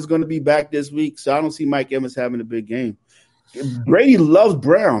Brown is going to be back this week, so I don't see Mike Evans having a big game. Brady loves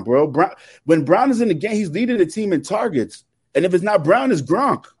Brown, bro. When Brown is in the game, he's leading the team in targets. And if it's not Brown, it's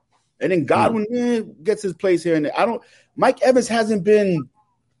Gronk. And then Godwin gets his place here and there. Mike Evans hasn't been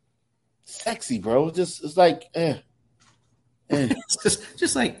sexy, bro. It's like, It's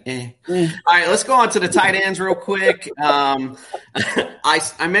just like, All right, let's go on to the tight ends real quick. I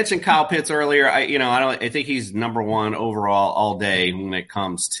mentioned Kyle Pitts earlier. I think he's number one overall all day when it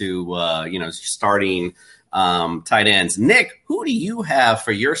comes to starting tight ends. Nick, who do you have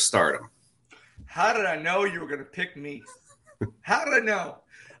for your stardom? How did I know you were going to pick me? How did I know?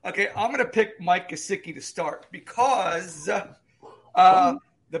 Okay, I'm going to pick Mike Gesicki to start because the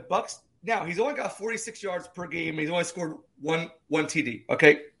Bucs. Now, he's only got 46 yards per game. He's only scored one TD.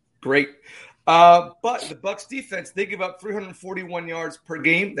 Okay, great. But the Bucs defense, they give up 341 yards per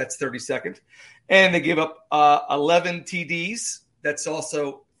game. That's 32nd. And they give up 11 TDs. That's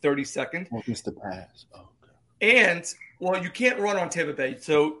also 32nd. Oh, it's the pass. Oh, okay. And, you can't run on Tampa Bay,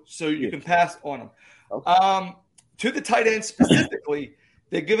 so you can pass on them. Okay. To the tight end specifically,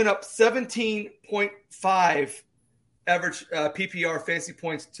 they've given up 17.5 average PPR fantasy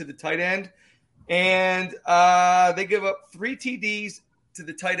points to the tight end, and they give up 3 TDs to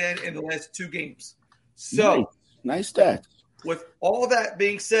the tight end in the last 2 games. So nice stats. With all that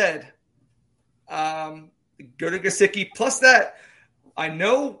being said, go to Gesicki. Plus that, I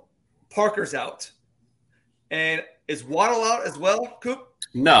know Parker's out, and is Waddle out as well, Coop?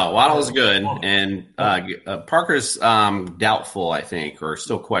 No, Waddle's good, and Parker's doubtful, I think, or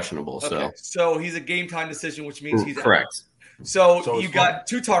still questionable. Okay. So he's a game time decision, which means he's correct. Out. So you got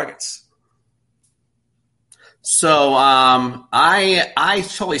 2 targets. So I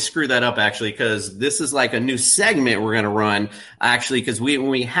totally screwed that up actually, because this is like a new segment we're going to run actually, because when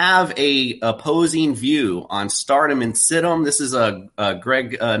we have a opposing view on stardom and situm, this is an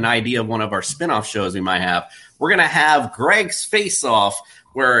idea of one of our spinoff shows we might have. We're going to have Greg's face off,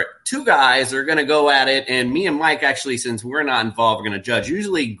 where 2 guys are going to go at it, and me and Mike actually, since we're not involved, are going to judge.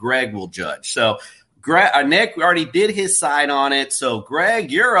 Usually Greg will judge. So Nick already did his side on it. So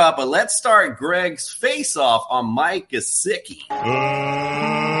Greg, you're up, but let's start Greg's face off on Mike Gesicki.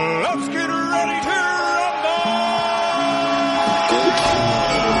 Let's get ready to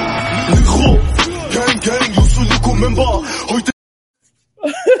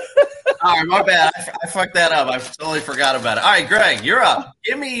All right, my bad. I fucked that up. I totally forgot about it. All right, Greg, you're up.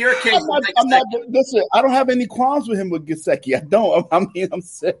 Give me your case. Listen, I don't have any qualms with him with Gesicki. I don't. I'm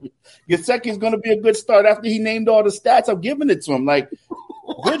serious. Gesicki is going to be a good start after he named all the stats. I'm giving it to him. Like,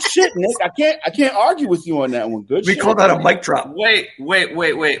 good shit, Nick. I can't argue with you on that one. Good shit. We call that a mic drop. Wait. I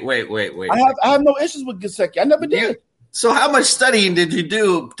have no issues with Gesicki. I never did. So how much studying did you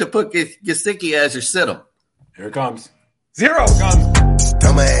do to put Gesicki as your situm? Here it comes. 0.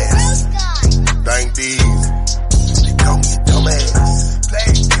 dumbass. Thank these. They call me dumbass.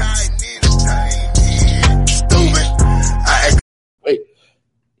 Play kind anything. Stupid. Wait.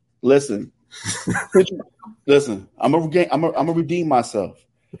 Listen. I'm gonna redeem myself.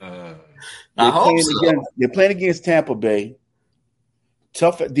 They're playing against Tampa Bay.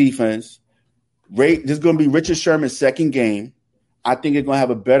 Tough defense. This is going to be Richard Sherman's second game. I think they're going to have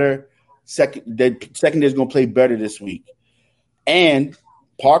a better second. The second is going to play better this week. And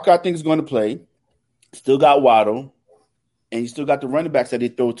Parker, I think, is going to play. Still got Waddle, and you still got the running backs that they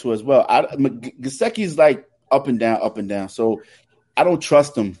throw to as well. Gesicki is like up and down. So I don't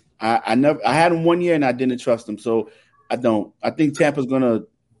trust him. I had him 1 year and I didn't trust him, so I don't. I think Tampa's gonna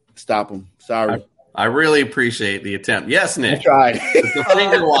stop him. Sorry. I really appreciate the attempt. Yes, Nick. I tried. The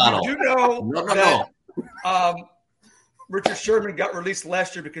finger waddle. Did you know No. Richard Sherman got released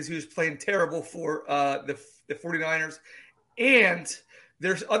last year because he was playing terrible for the 49ers, and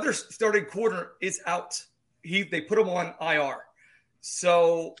their other starting corner is out. They put him on IR.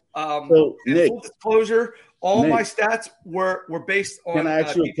 So Nick, full disclosure, all Nick, my stats were based on can I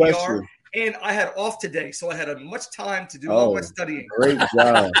ask you a PPR, question? and I had off today, so I had much time to do all my studying. Great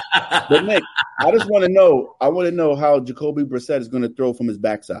job. But Nick, I just want to know. I want to know how Jacoby Brissett is going to throw from his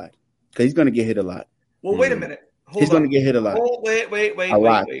backside because he's going to get hit a lot. Well, wait a minute. He's going to get hit a lot.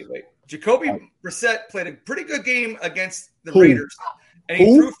 Wait. Jacoby Brissett played a pretty good game against the Raiders, and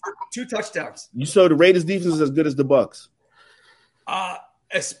he threw for 2 touchdowns. You saw the Raiders' defense is as good as the Bucs.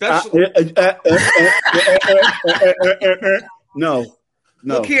 Especially. No.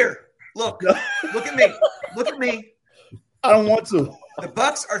 Look here. Look at me. Look at me. I don't want to. The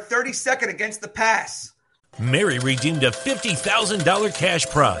Bucs are 32nd against the pass. Mary redeemed a $50,000 cash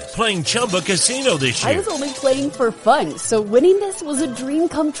prize playing Chumba Casino this year. I was only playing for fun, so winning this was a dream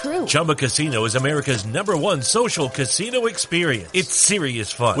come true. Chumba Casino is America's #1 social casino experience. It's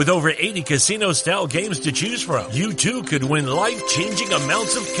serious fun. With over 80 casino-style games to choose from, you too could win life-changing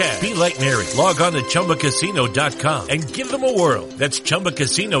amounts of cash. Be like Mary. Log on to ChumbaCasino.com and give them a whirl. That's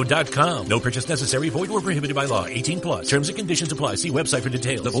ChumbaCasino.com. No purchase necessary. Void or prohibited by law. 18+. Terms and conditions apply. See website for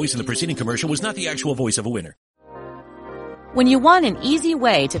details. The voice in the preceding commercial was not the actual voice of a winner. When you want an easy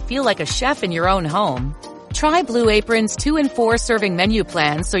way to feel like a chef in your own home, try Blue Apron's 2 and 4 serving menu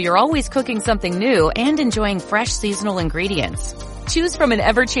plans so you're always cooking something new and enjoying fresh seasonal ingredients. Choose from an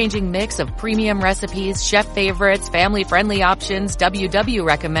ever-changing mix of premium recipes, chef favorites, family-friendly options, WW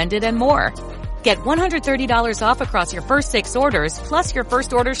recommended, and more. Get $130 off across your first 6 orders, plus your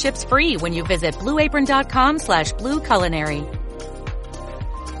first order ships free when you visit blueapron.com/blueculinary.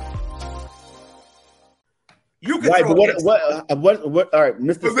 You can right, throw but what? All right,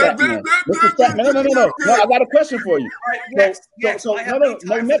 Mr. Statman. Mr. Statman, no. I got a question for you. All right, next.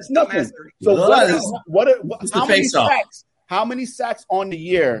 Nothing. So how many sacks on the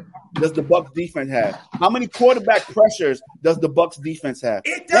year does the Bucs defense have? How many quarterback pressures does the Bucs defense have?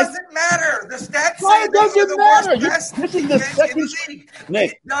 It doesn't matter. The stats say it doesn't matter. This is the second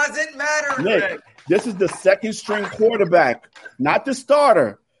Nick. It doesn't matter, Nick. Greg. This is the second string quarterback, not the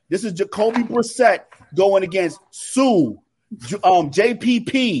starter. This is Jacoby Brissett going against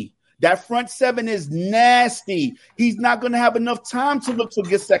JPP. That front seven is nasty. He's not going to have enough time to look for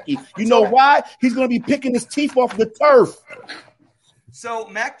Gesicki. You know why? He's going to be picking his teeth off the turf. So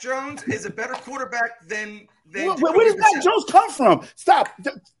Mac Jones is a better quarterback than where does Mac Jones come from? Stop.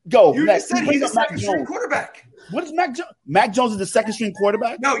 Go. You next. just said he's a second-string quarterback. What is Mac Jones? Mac Jones is the second-string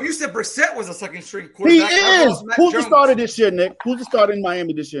quarterback? No, you said Brissett was a second-string quarterback. He is. Who's the starter this year, Nick? Who's the starter in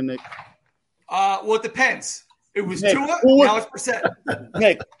Miami this year, Nick? Well, it depends. It was Nick, Tua, now it's Brissett.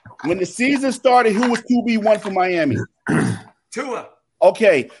 Nick, when the season started, who was QB1 for Miami? Tua.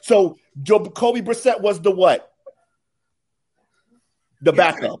 Okay, so Jacoby Brissett was the what? The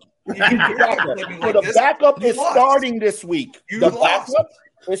backup. So the backup is starting this week. The backup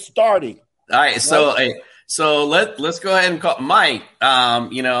is starting. All right, so let's go ahead and call Mike.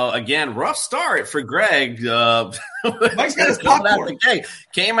 Again, rough start for Greg. Mike's got his popcorn.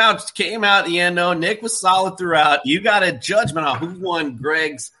 Came out at the end. No, Nick was solid throughout. You got a judgment on who won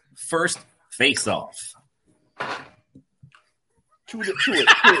Greg's first face-off. Chew it.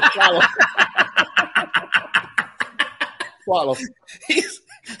 Swallow.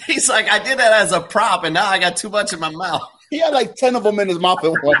 He's like, I did that as a prop, and now I got too much in my mouth. He had like 10 of them in his mouth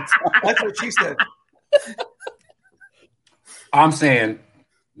at one time. That's what she said. I'm saying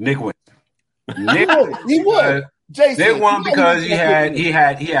Nick wins. He would. Jason, Nick won because he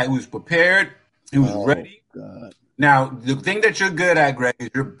was prepared. He was ready. God. Now, the thing that you're good at, Greg, is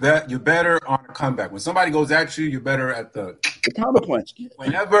you're better on a comeback. When somebody goes at you, you're better at the counterpunch.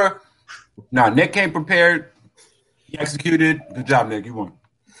 Whenever. Now, Nick came prepared. He executed. Good job, Nick. You won.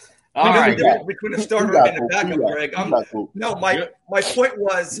 All right, between the starter and the backup, Greg. My point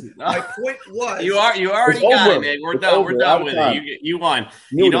was. You already got it, Nick. We're done. We're done with it. You won.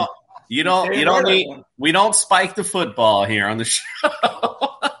 You don't need. We don't spike the football here on the show.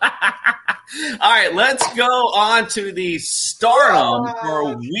 All right, let's go on to the stardom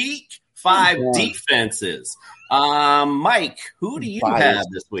for Week 5 defenses. Mike, who do you have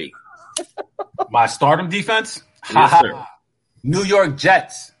this week? My stardom defense? Yes, sir. New York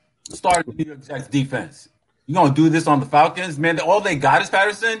Jets. Starting New York Jets defense. You gonna do this on the Falcons? Man, all they got is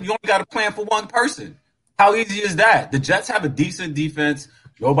Patterson. You only got to plan for one person. How easy is that? The Jets have a decent defense.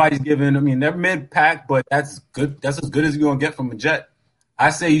 Nobody's giving. I mean, they're mid-pack, but that's good. That's as good as you're going to get from a Jet. I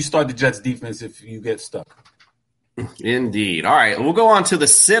say you start the Jets defense if you get stuck. Indeed. All right, we'll go on to the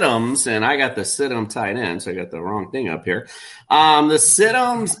sit-ems, and I got the sit-em tight end, so I got the wrong thing up here. The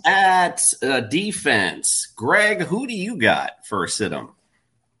sit-ems at defense. Greg, who do you got for a sit-em?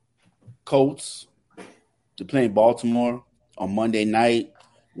 Colts. They're playing Baltimore on Monday night.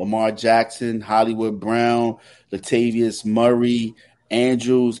 Lamar Jackson, Hollywood Brown, Latavius Murray,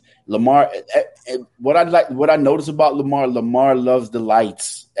 Andrews. Lamar, what I notice about Lamar loves the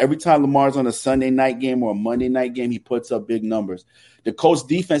lights. Every time Lamar's on a Sunday night game or a Monday night game, he puts up big numbers. The Colts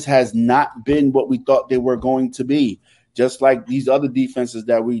defense has not been what we thought they were going to be, just like these other defenses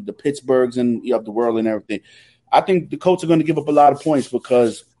that the Pittsburghs and of the world and everything. I think the Colts are going to give up a lot of points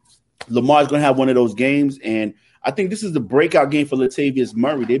because Lamar's going to have one of those games, and I think this is the breakout game for Latavius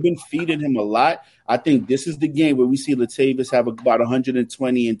Murray. They've been feeding him a lot. I think this is the game where we see Latavius have about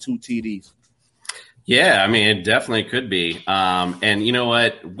 120 and 2 TDs. Yeah, I mean, it definitely could be. And you know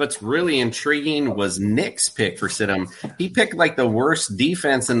what? What's really intriguing was Nick's pick for sit-em. He picked like the worst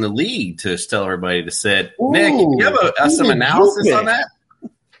defense in the league to tell everybody to sit. Ooh, Nick, you have some analysis on that?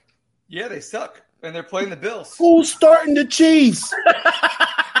 Yeah, they suck, and they're playing the Bills. Who's starting the Chiefs?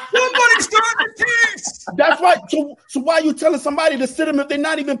 Somebody's starting the Chiefs. That's right. So why are you telling somebody to sit them if they're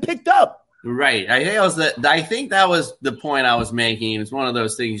not even picked up? Right. I think that was the point I was making. It's one of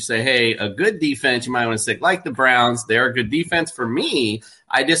those things you say, hey, a good defense, you might want to stick like the Browns. They're a good defense. For me,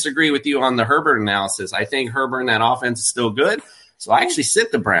 I disagree with you on the Herbert analysis. I think Herbert and that offense is still good. So I actually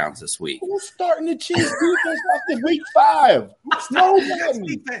sit the Browns this week. Who's starting the Chiefs defense after week 5?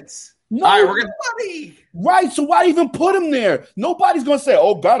 Nobody. Defense. No, all right, right. So why even put him there? Nobody's going to say,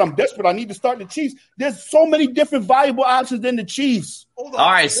 oh, God, I'm desperate. I need to start the Chiefs. There's so many different viable options than the Chiefs. All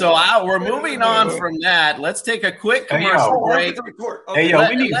right, so we're moving on from that. Let's take a quick commercial break.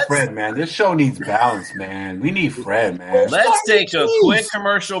 We need Fred, man. This show needs balance, man. We need Fred, man. Let's take a quick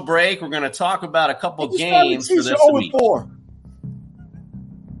commercial break. We're going to talk about a couple games for this week. 0-4.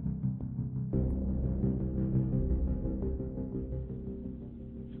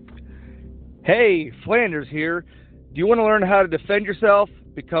 Hey, Flanders here. Do you want to learn how to defend yourself,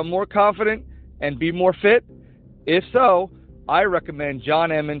 become more confident, and be more fit? If so, I recommend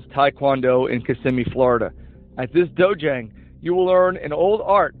John Emmons Taekwondo in Kissimmee, Florida. At this dojang, you will learn an old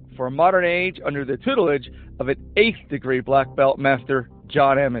art for a modern age under the tutelage of an 8th degree black belt master,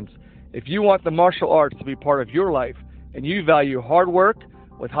 John Emmons. If you want the martial arts to be part of your life and you value hard work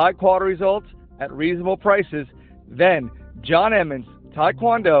with high quality results at reasonable prices, then John Emmons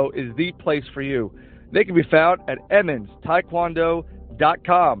Taekwondo is the place for you. They can be found at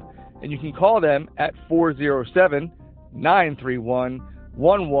EmmonsTaekwondo.com, and you can call them at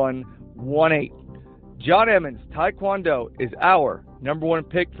 407-931-1118. John Emmons Taekwondo is our #1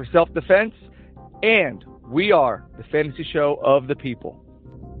 pick for self-defense, and we are the fantasy show of the people.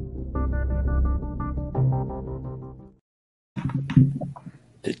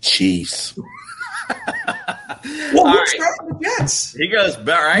 The Chiefs. Well, who's starting the Jets? He goes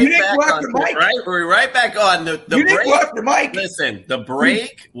right back on. We're right back on the break. Listen, the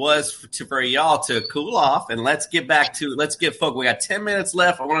break was for y'all to cool off, and let's get folk. We got 10 minutes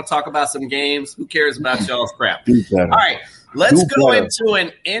left. I want to talk about some games. Who cares about y'all's crap? All right, let's go into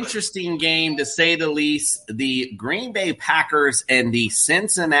an interesting game, to say the least. The Green Bay Packers and the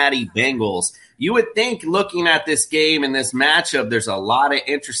Cincinnati Bengals. You would think, looking at this game and this matchup, there's a lot of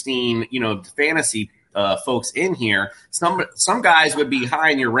interesting, fantasy folks in here. Some guys would be high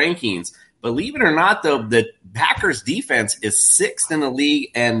in your rankings. Believe it or not, though, the Packers defense is 6th in the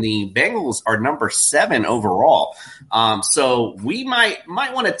league, and the Bengals are number 7 overall. So we might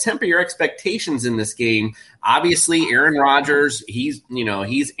want to temper your expectations in this game. Obviously, Aaron Rodgers, he's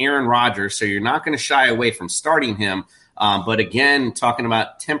Aaron Rodgers, so you're not going to shy away from starting him. But again, talking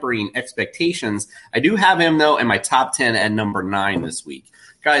about tempering expectations, I do have him, though, in my top 10 at number 9 this week.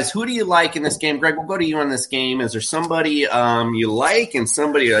 Guys, who do you like in this game? Greg, we'll go to you on this game. Is there somebody you like, and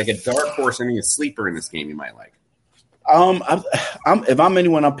somebody like a dark horse and a sleeper in this game you might like? If I'm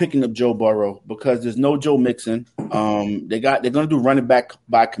anyone, I'm picking up Joe Burrow because there's no Joe Mixon. They're going to do running back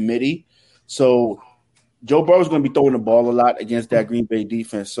by committee. So Joe Burrow's going to be throwing the ball a lot against that Green Bay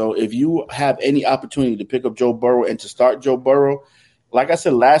defense. So if you have any opportunity to pick up Joe Burrow and to start Joe Burrow, like I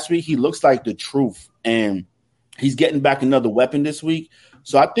said last week, he looks like the truth, and he's getting back another weapon this week.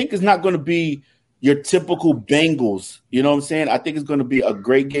 So I think it's not going to be your typical Bengals. You know what I'm saying? I think it's going to be a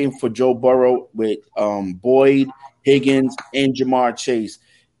great game for Joe Burrow with Boyd, Higgins, and Jamar Chase.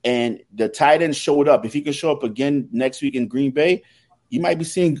 And the tight end showed up. If he can show up again next week in Green Bay, you might be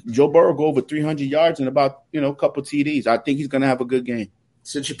seeing Joe Burrow go over 300 yards and about, a couple TDs. I think he's going to have a good game.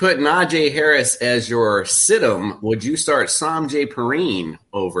 Since you put Najee Harris as your sit-em, would you start Samjay Perine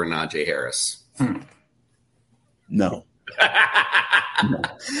over Najee Harris? No.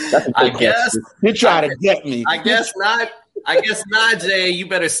 I guess you're trying to get me. I guess not. I guess Najee, you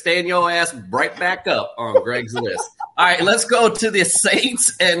better stand your ass right back up on Greg's list. All right, let's go to the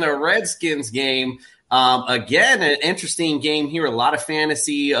Saints and the Redskins game. Again, an interesting game here. A lot of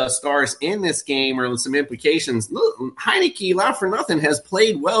fantasy stars in this game, or some implications. Look, Heineke, not for nothing, has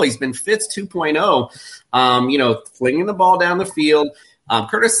played well. He's been Fitz 2.0, flinging the ball down the field.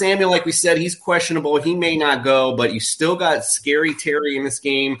 Curtis Samuel, like we said, he's questionable. He may not go, but you still got Scary Terry in this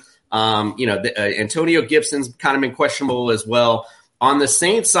game. Antonio Gibson's kind of been questionable as well. On the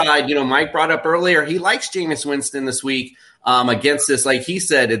Saints side, Mike brought up earlier, he likes Jameis Winston this week against this, like he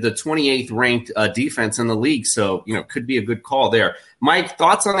said, the 28th ranked defense in the league. So, could be a good call there. Mike,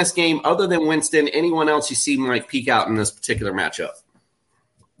 thoughts on this game other than Winston? Anyone else you see might peek out in this particular matchup?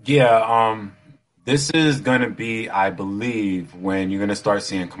 Yeah, this is going to be, I believe, when you're going to start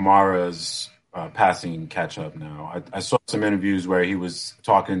seeing Kamara's passing catch up now. I saw some interviews where he was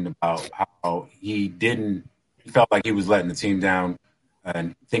talking about how he felt like he was letting the team down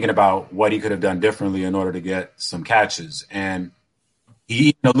and thinking about what he could have done differently in order to get some catches. And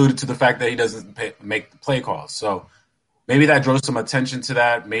he alluded to the fact that he doesn't make the play calls. So maybe that draws some attention to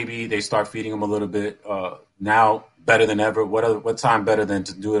that. Maybe they start feeding him a little bit now better than ever. What time better than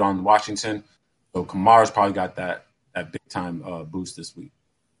to do it on Washington? So Kamara's probably got that big time boost this week.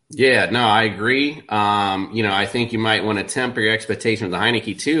 Yeah, no, I agree. I think you might want to temper your expectations with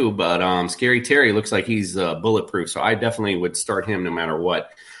Heineke too, but Scary Terry looks like he's bulletproof, so I definitely would start him no matter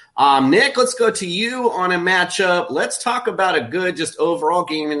what. Nick, let's go to you on a matchup. Let's talk about a good just overall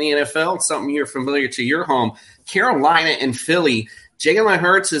game in the NFL, something you're familiar to your home. Carolina and Philly. Jalen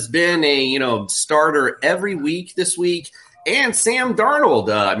Hurts has been a starter every week this week. And Sam Darnold,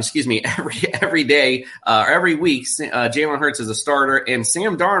 every day, every week, Jalen Hurts is a starter, and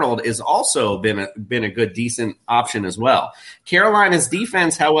Sam Darnold has also been a good, decent option as well. Carolina's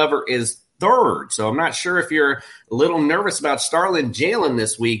defense, however, is third, so I'm not sure if you're a little nervous about starting Jalen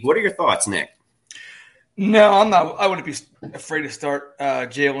this week. What are your thoughts, Nick? No, I'm not. I wouldn't be afraid to start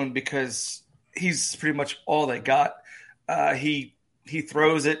Jalen because he's pretty much all they got. He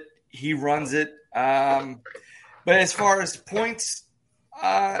throws it, he runs it. But as far as points,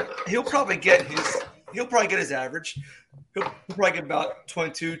 he'll probably get his average. He'll probably get about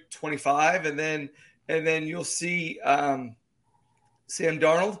 22, 25, and then you'll see Sam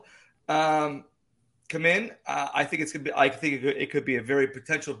Darnold come in. I think it could be a very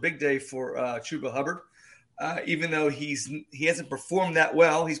potential big day for Chuba Hubbard. Even though he hasn't performed that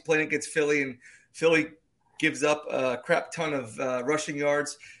well, he's playing against Philly, and Philly gives up a crap ton of rushing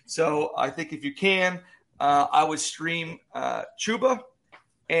yards. So I think if you can. I would stream Chuba.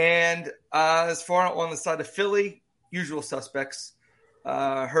 And as far on the side of Philly, usual suspects,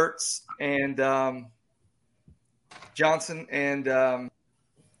 Hurts and Johnson and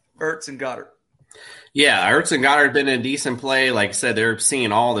Ertz and Goddard. Yeah, Ertz and Goddard have been a decent play. Like I said, they're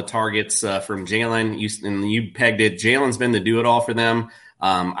seeing all the targets from Jalen. You pegged it. Jalen's been the do-it-all for them.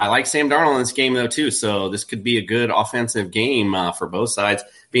 I like Sam Darnold in this game, though, too. So this could be a good offensive game for both sides.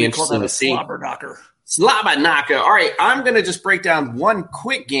 Be interesting to see. Slobber knocker. Slabanaka. All right, I'm going to just break down one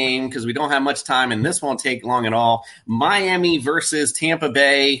quick game because we don't have much time, and this won't take long at all. Miami versus Tampa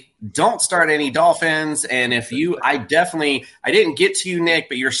Bay. Don't start any Dolphins. And I didn't get to you, Nick,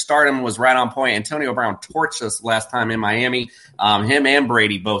 but your stardom was right on point. Antonio Brown torched us last time in Miami. Him and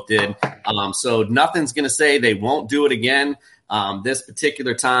Brady both did. So nothing's going to say they won't do it again this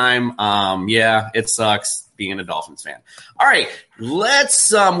particular time. It sucks being a Dolphins fan. All right,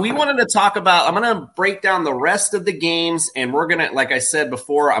 let's we wanted to talk about, I'm going to break down the rest of the games, and we're going to, like I said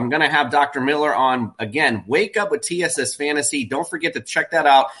before, I'm going to have Dr. Miller on again. Wake Up with TSS Fantasy. Don't forget to check that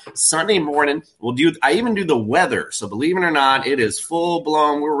out Sunday morning. I even do the weather. So believe it or not, it is full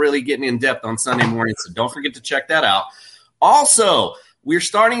blown. We're really getting in depth on Sunday morning. So don't forget to check that out. Also, we're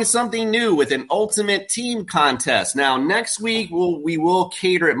starting something new with an ultimate team contest. Now, next week, we will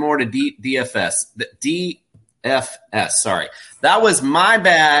cater it more to DFS. Sorry. That was my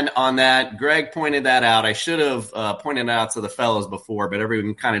bad on that. Greg pointed that out. I should have pointed it out to the fellows before, but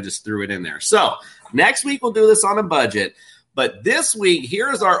everyone kind of just threw it in there. So next week, we'll do this on a budget. But this week,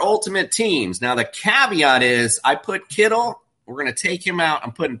 here's our ultimate teams. Now, the caveat is I put Kittle. We're going to take him out.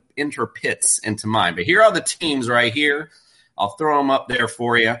 I'm putting Inter Pitts into mine. But here are the teams right here. I'll throw them up there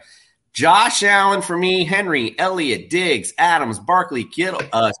for you. Josh Allen for me, Henry, Elliott, Diggs, Adams, Barkley, Kittle,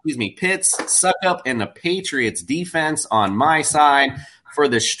 Pitts, Suckup, and the Patriots defense on my side. For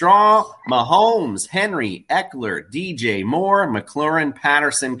the straw, Mahomes, Henry, Eckler, DJ Moore, McLaurin,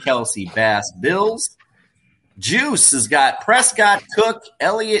 Patterson, Kelsey, Bass, Bills. Juice has got Prescott, Cook,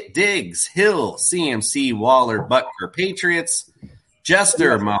 Elliott, Diggs, Hill, CMC, Waller, Butker, Patriots.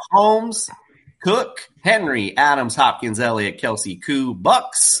 Jester, Mahomes, Cook, Henry, Adams, Hopkins, Elliott, Kelsey, Koo,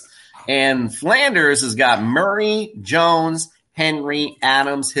 Bucks. And Flanders has got Murray, Jones, Henry,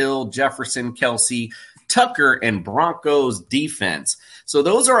 Adams, Hill, Jefferson, Kelsey, Tucker, and Broncos defense. So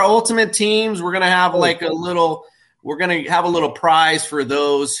those are ultimate teams. We're gonna have we're gonna have a little prize for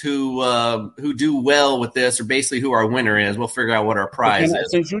those who do well with this, or basically who our winner is. We'll figure out what our prize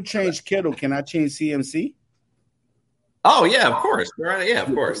is. Since you changed Kittle, can I change CMC? Oh yeah, of course. Right, yeah,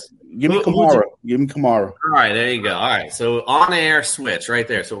 of course. Give me Kamara. All right, there you go. All right, so on air switch right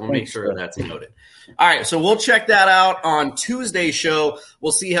there. So we'll make sure that's noted. All right, so we'll check that out on Tuesday's show.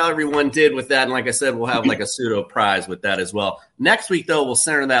 We'll see how everyone did with that. And like I said, we'll have like a pseudo prize with that as well. Next week, though, we'll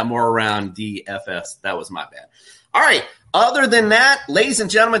center that more around DFS. That was my bad. All right. Other than that, ladies and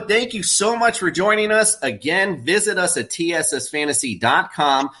gentlemen, thank you so much for joining us. Again, visit us at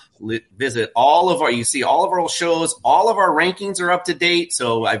tssfantasy.com. Visit you see all of our shows. All of our rankings are up to date.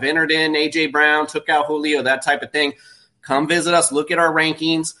 So I've entered in A.J. Brown, took out Julio, that type of thing. Come visit us. Look at our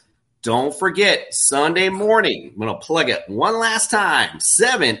rankings. Don't forget, Sunday morning, I'm going to plug it one last time,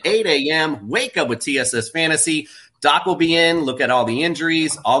 8 a.m., wake up with TSS Fantasy. Doc will be in, look at all the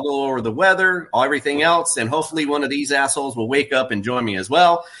injuries. I'll go over the weather, everything else, and hopefully one of these assholes will wake up and join me as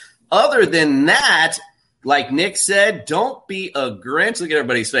well. Other than that, like Nick said, don't be a Grinch. Look at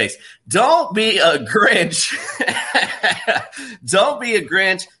everybody's face. Don't be a Grinch. Don't be a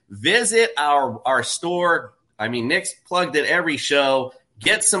Grinch. Visit our store. I mean, Nick's plugged it every show.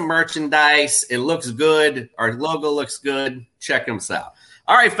 Get some merchandise. It looks good. Our logo looks good. Check us out.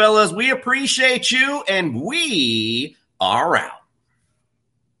 All right, fellas, we appreciate you, and we are out.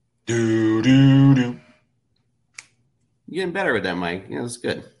 You're getting better with that, Mike. Yeah, that's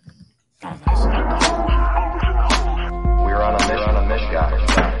good. We're on a mission, guys.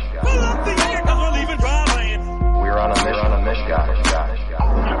 We're on a mission, guys.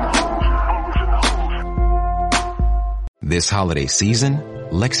 This holiday season,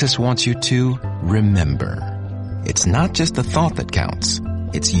 Lexus wants you to remember. It's not just the thought that counts.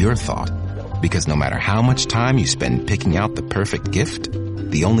 It's your thought. Because no matter how much time you spend picking out the perfect gift,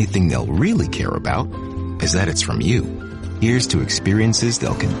 the only thing they'll really care about is that it's from you. Here's to experiences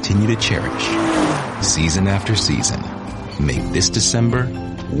they'll continue to cherish. Season after season. Make this December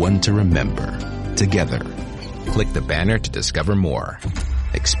one to remember. Together. Click the banner to discover more.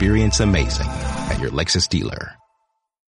 Experience amazing at your Lexus dealer.